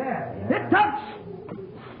meant. Yes. It took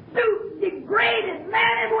stooped, degraded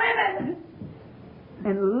men and women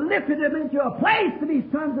and lifted them into a place to be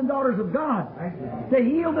sons and daughters of God, Thank you. to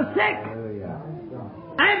heal the sick Hallelujah.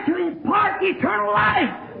 and to impart eternal life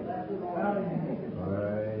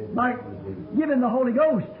by giving the Holy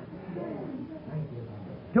Ghost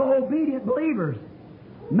to obedient believers.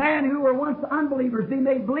 Men who were once unbelievers be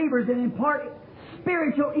made believers and impart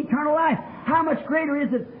spiritual eternal life. How much greater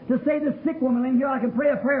is it to say this sick woman in here, I can pray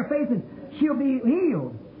a prayer of faith and she'll be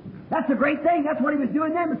healed. That's a great thing. That's what He was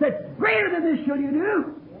doing then. He said, greater than this shall you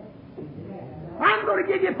do. I'm going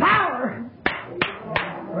to give you power.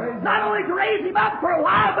 Not only to raise him up for a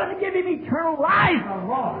while, but to give him eternal life.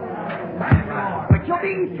 Which will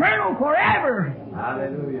be eternal forever.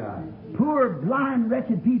 Hallelujah. Poor, blind,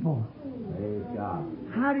 wretched people. Praise God.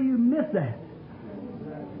 How do you miss that?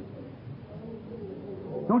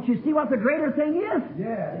 Don't you see what the greater thing is?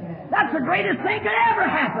 Yes. That's the greatest thing that ever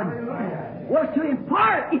happened. Was to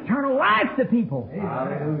impart eternal life to people.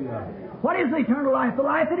 Hallelujah. What is the eternal life? The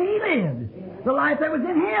life that He lived. The life that was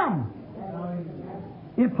in Him.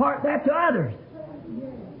 Impart that to others.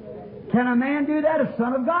 Can a man do that? A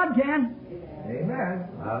son of God can. Amen.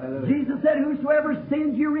 Hallelujah. Jesus said, whosoever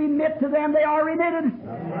sins you remit to them, they are remitted.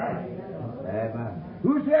 That's right. Amen.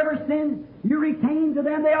 Whosoever sins you retain to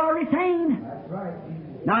them, they are retained. That's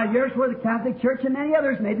right. Now, here's where the Catholic Church and many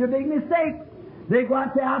others made their big mistake. They go out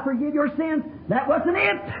and say, I forgive your sins. That wasn't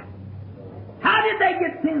it. How did they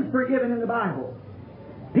get sins forgiven in the Bible?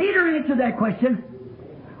 Peter answered that question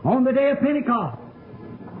on the day of Pentecost.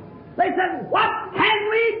 They said, what can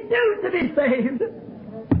we do to be saved?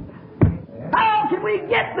 How can we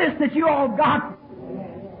get this that you all got?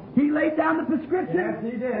 He laid down the prescription. Yes,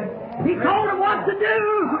 He did. He told them what to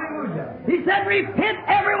do. Hallelujah. He said, repent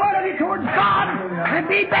every one of you towards God and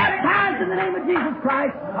be baptized in the name of Jesus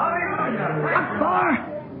Christ. Hallelujah. What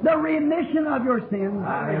for? The remission of your sins.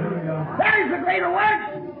 Hallelujah. There's the greater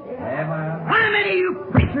works. Amen. How many of you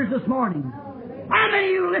preachers this morning, how many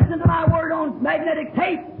of you listen to my word on magnetic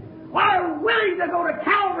tape, are willing to go to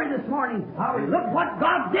Calvary this morning? Look what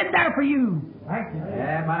God did there for you. Thank you.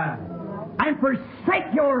 Amen. And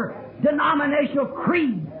forsake your denominational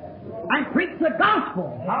creed and preach the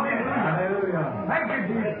gospel. Hallelujah. Thank you,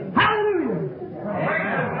 Jesus. Hallelujah.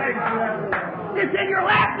 Amen. It's in your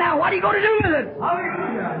lap now. What are you going to do with it?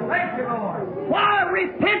 Hallelujah. Thank you, Lord. Why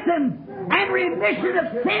repentance and remission of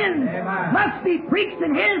sins must be preached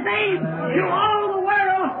in His name to all the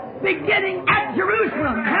world, beginning at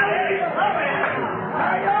Jerusalem. Hallelujah.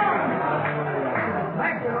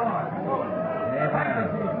 Thank you, Lord. Thank you,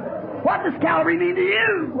 Jesus. What does Calvary mean to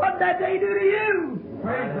you? What did that day do to you?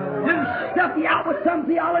 Praise the Lord. Did it stuff you out with some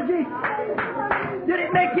theology? Did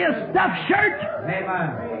it make you a stuffed shirt?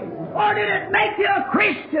 Amen. Or did it make you a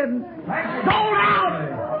Christian? Sold out.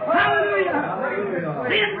 Hallelujah.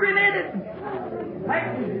 Sin remitted.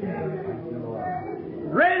 Thank you.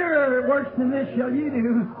 Greater works than this shall you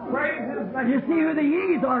do. Praise His name. You see who the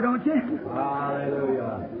ye's are, don't you?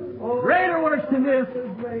 Hallelujah. Greater works than this.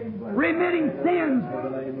 Remitting sins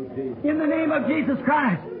in the name of Jesus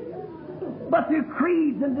Christ. But through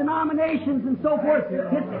creeds and denominations and so forth,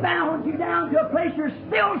 it's bound you down to a place you're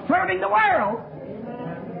still serving the world.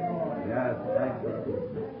 Yes, thank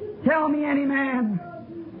you. Tell me any man,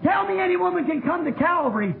 tell me any woman can come to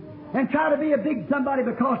Calvary and try to be a big somebody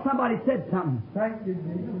because somebody said something. Thank you,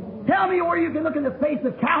 Jesus. Tell me where you can look in the face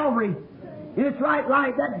of Calvary in its right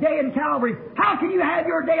light, that day in Calvary. How can you have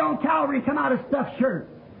your day on Calvary come out of stuffed shirt?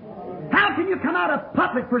 How can you come out a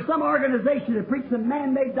puppet for some organization to preach some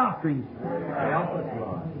man-made doctrines? Help us,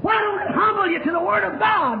 Lord. Why don't it humble you to the Word of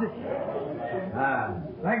God?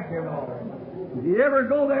 Thank you, Lord. If you ever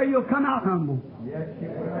go there, you'll come out humble. Yes, you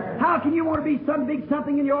will. How can you want to be some big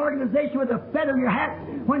something in your organization with a feather in your hat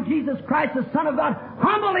when Jesus Christ, the Son of God,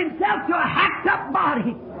 humbled Himself to a hacked-up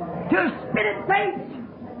body, to a spitted face,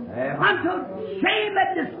 unto shame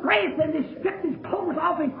and disgrace, and He stripped His clothes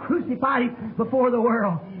off and crucified Him before the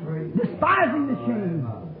world, despising the shame?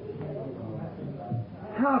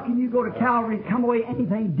 How can you go to Calvary and come away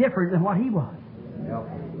anything different than what He was?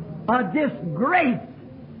 A disgrace,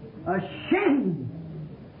 a shame.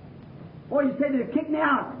 Or you say, they kick me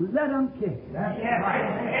out. Let them kick. That's right.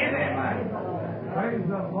 Amen. Praise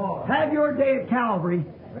the Lord. Have your day at Calvary.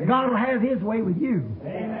 God will have His way with you.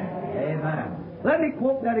 Amen. Let me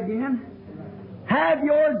quote that again. Have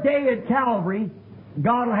your day at Calvary.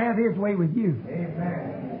 God will have His way with you.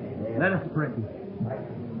 Amen. Let us pray.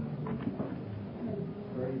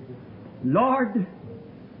 Lord,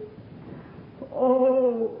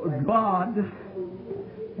 oh God,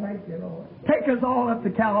 Thank you, Lord. take us all up to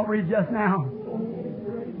Calvary just now.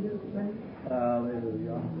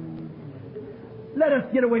 Hallelujah. Let us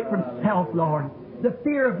get away from self, Lord. The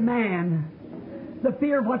fear of man. The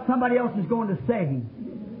fear of what somebody else is going to say.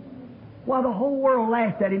 While the whole world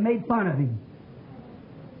laughed at him, made fun of him.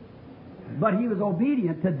 But he was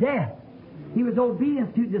obedient to death. He was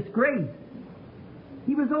obedient to disgrace.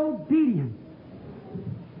 He was obedient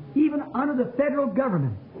even under the federal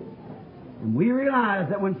government. And we realize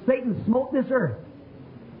that when Satan smote this earth,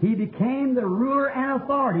 he became the ruler and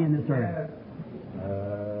authority in this earth.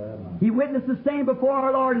 He witnessed the same before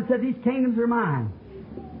our Lord and said, these kingdoms are mine.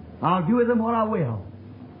 I'll do with them what I will.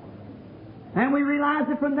 And we realize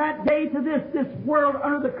that from that day to this world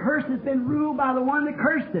under the curse has been ruled by the one that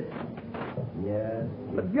cursed it. Yes.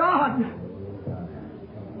 But God,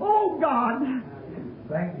 oh God,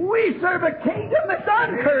 we serve a kingdom that's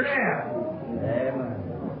uncursed. Amen.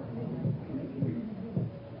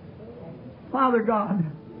 Father God,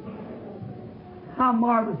 how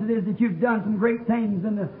marvelous it is that you've done some great things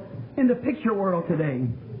in the picture world today.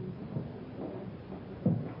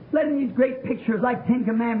 Letting these great pictures like Ten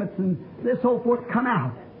Commandments and this so forth come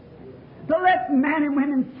out. To let men and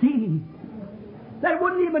women see that it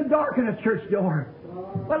wouldn't even darken a church door,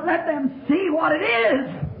 but let them see what it is.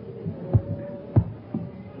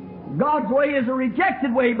 God's way is a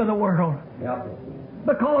rejected way by the world. Yep.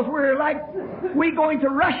 Because we going to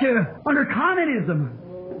Russia under communism.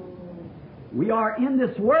 We are in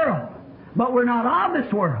this world, but we're not of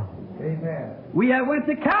this world. Amen. We have went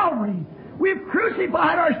to Calvary. We've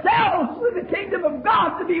crucified ourselves with the kingdom of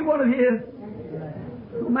God to be one of His.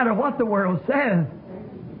 No matter what the world says,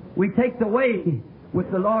 we take the way with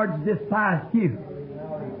the Lord's despised few.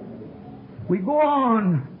 We go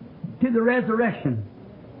on to the resurrection.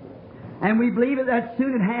 And we believe that that's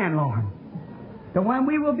soon at hand, Lord. So when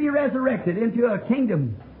we will be resurrected into a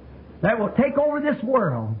kingdom that will take over this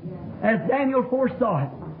world, as Daniel foresaw it,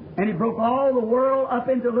 and he broke all the world up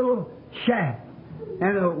into little shafts,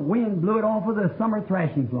 and the wind blew it off of the summer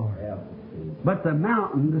thrashing floor. Yeah. But the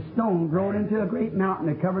mountain, the stone, growed into a great mountain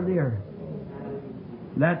that covered the earth.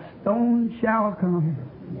 That stone shall come.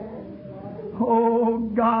 Oh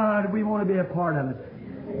God, we want to be a part of it.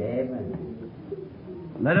 Amen.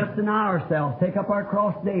 Let us deny ourselves, take up our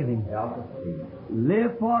cross daily. Help us, Jesus.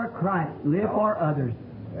 Live for Christ, live for others.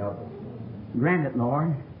 Help us. Grant it,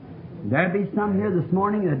 Lord. There be some here this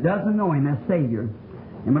morning that doesn't know Him as Savior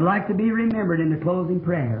and would like to be remembered in the closing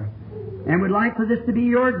prayer and would like for this to be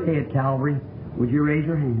your day at Calvary. Would you raise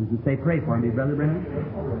your hands and say, pray for me, Brother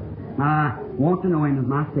Brennan? I want to know Him as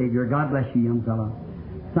my Savior. God bless you, young fellow.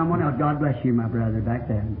 Someone else, God bless you, my brother, back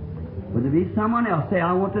there. Would there be someone else say,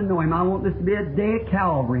 I want to know Him. I want this to be a day at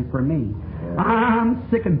Calvary for me. I'm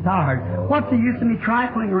sick and tired. What's the use of me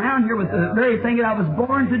trifling around here with the very thing that I was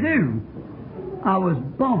born to do? I was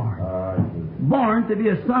born to be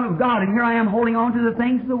a son of God, and here I am holding on to the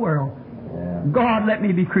things of the world. God, let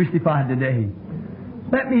me be crucified today.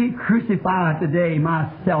 Let me crucify today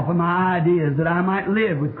myself and my ideas that I might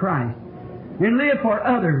live with Christ and live for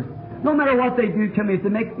others. No matter what they do to me, if they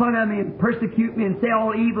make fun of me and persecute me and say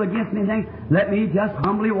all evil against me and things, let me just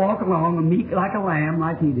humbly walk along and meek like a lamb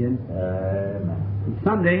like He did. And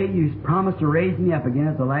someday you promised to raise me up again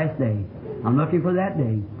at the last day. I'm looking for that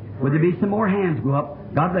day. Would there be some more hands go up?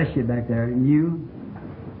 God bless you back there. And you?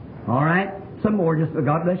 All right. Some more. Just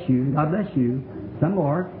God bless you. God bless you. Some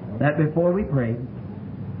more. That before we pray.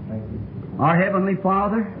 Thank you. Our Heavenly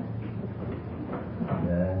Father,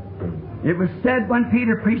 it was said when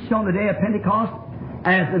Peter preached on the day of Pentecost,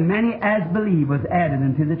 as many as believe was added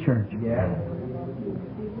into the church. Yeah.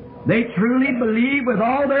 They truly believe with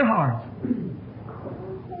all their hearts.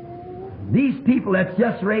 These people that's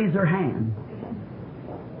just raised their hand,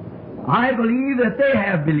 I believe that they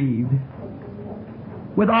have believed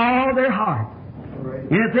with all their heart.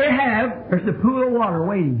 And if they have, there's a pool of water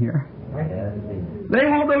waiting here. They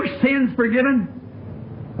want those sins forgiven.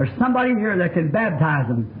 There's somebody here that can baptize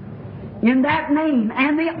them in that name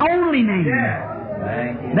and the only name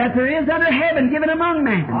that there is under heaven given among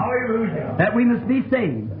men, that we must be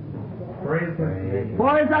saved.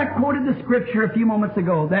 For as I quoted the scripture a few moments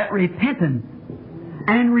ago, that repentance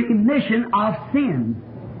and remission of sins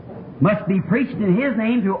must be preached in His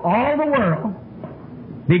name to all the world,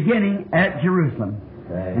 beginning at Jerusalem.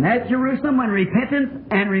 And at Jerusalem, when repentance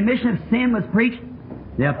and remission of sin was preached,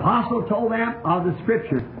 the apostle told them of the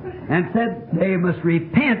Scripture and said they must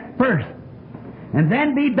repent first and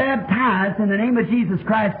then be baptized in the name of Jesus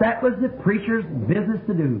Christ. That was the preacher's business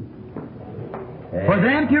to do. For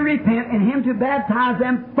them to repent and Him to baptize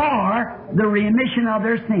them for the remission of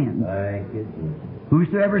their sins. Thank you, Jesus.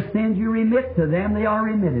 Whosoever sins you remit, to them they are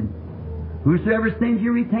remitted. Whosoever sins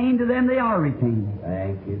you retain, to them they are retained.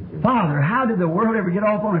 Thank you, Jesus. Father, how did the world ever get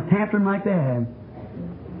off on a tantrum like that?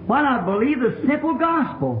 Why not believe the simple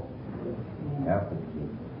gospel? Help us,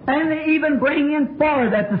 Jesus. And they even bring in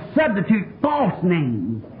forward that to substitute false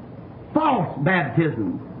names, false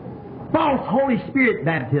baptisms, false Holy Spirit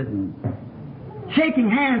baptisms, shaking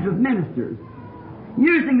hands with ministers,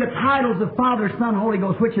 using the titles of Father, Son, Holy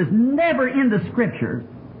Ghost, which is never in the Scriptures.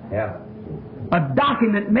 Help us, A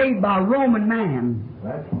document made by Roman man.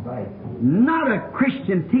 That's right. Not a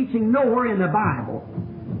Christian teaching nowhere in the Bible.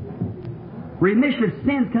 Remission of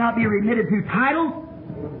sins cannot be remitted through titles,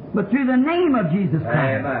 but through the name of Jesus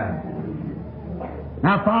Christ. Amen.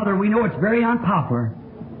 Now, Father, we know it's very unpopular.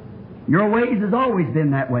 Your ways has always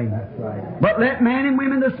been that way. That's right. But let men and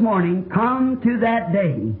women this morning come to that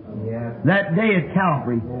day at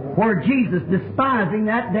Calvary, where Jesus, despising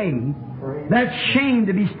that day, that shame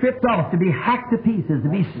to be stripped off, to be hacked to pieces, to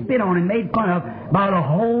be spit on and made fun of by the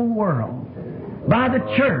whole world, by the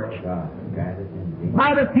church,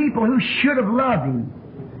 by the people who should have loved Him.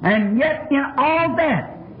 And yet in all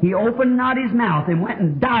that, He opened not His mouth and went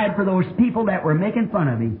and died for those people that were making fun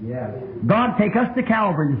of Him. Yes. God, take us to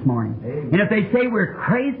Calvary this morning. Amen. And if they say we're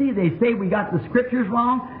crazy, they say we got the Scriptures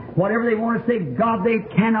wrong, whatever they want to say, God, they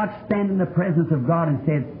cannot stand in the presence of God and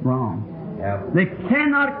say it's wrong. Help. They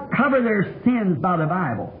cannot cover their sins by the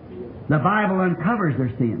Bible. The Bible uncovers their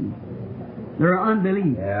sins. Their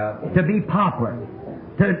unbelief. Yeah. To be popular.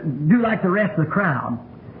 To do like the rest of the crowd.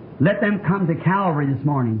 Let them come to Calvary this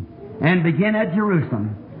morning and begin at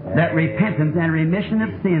Jerusalem. That repentance and remission of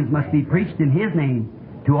sins must be preached in His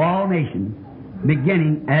name to all nations,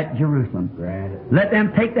 beginning at Jerusalem. Granted. Let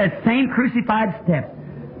them take that same crucified step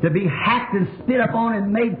to be hacked and spit upon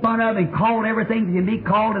and made fun of and called everything that can be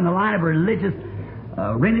called in the line of religious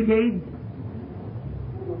renegades,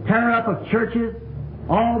 tear up of churches,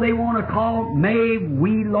 all they want to call. May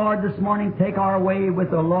we, Lord, this morning take our way with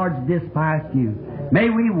the Lord's despised few. May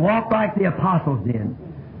we walk like the apostles did,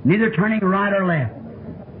 neither turning right or left,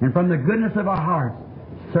 and from the goodness of our hearts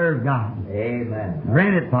serve God. Amen.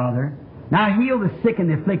 Grant it, Father. Now heal the sick and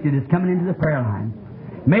the afflicted that's coming into the prayer line.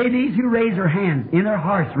 May these who raise their hands in their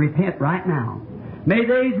hearts repent right now. May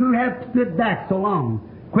those who have stood back so long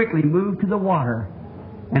quickly move to the water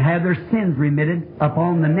and have their sins remitted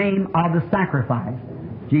upon the name of the sacrifice,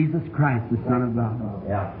 Jesus Christ, the Son of God.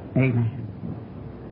 Yeah. Amen.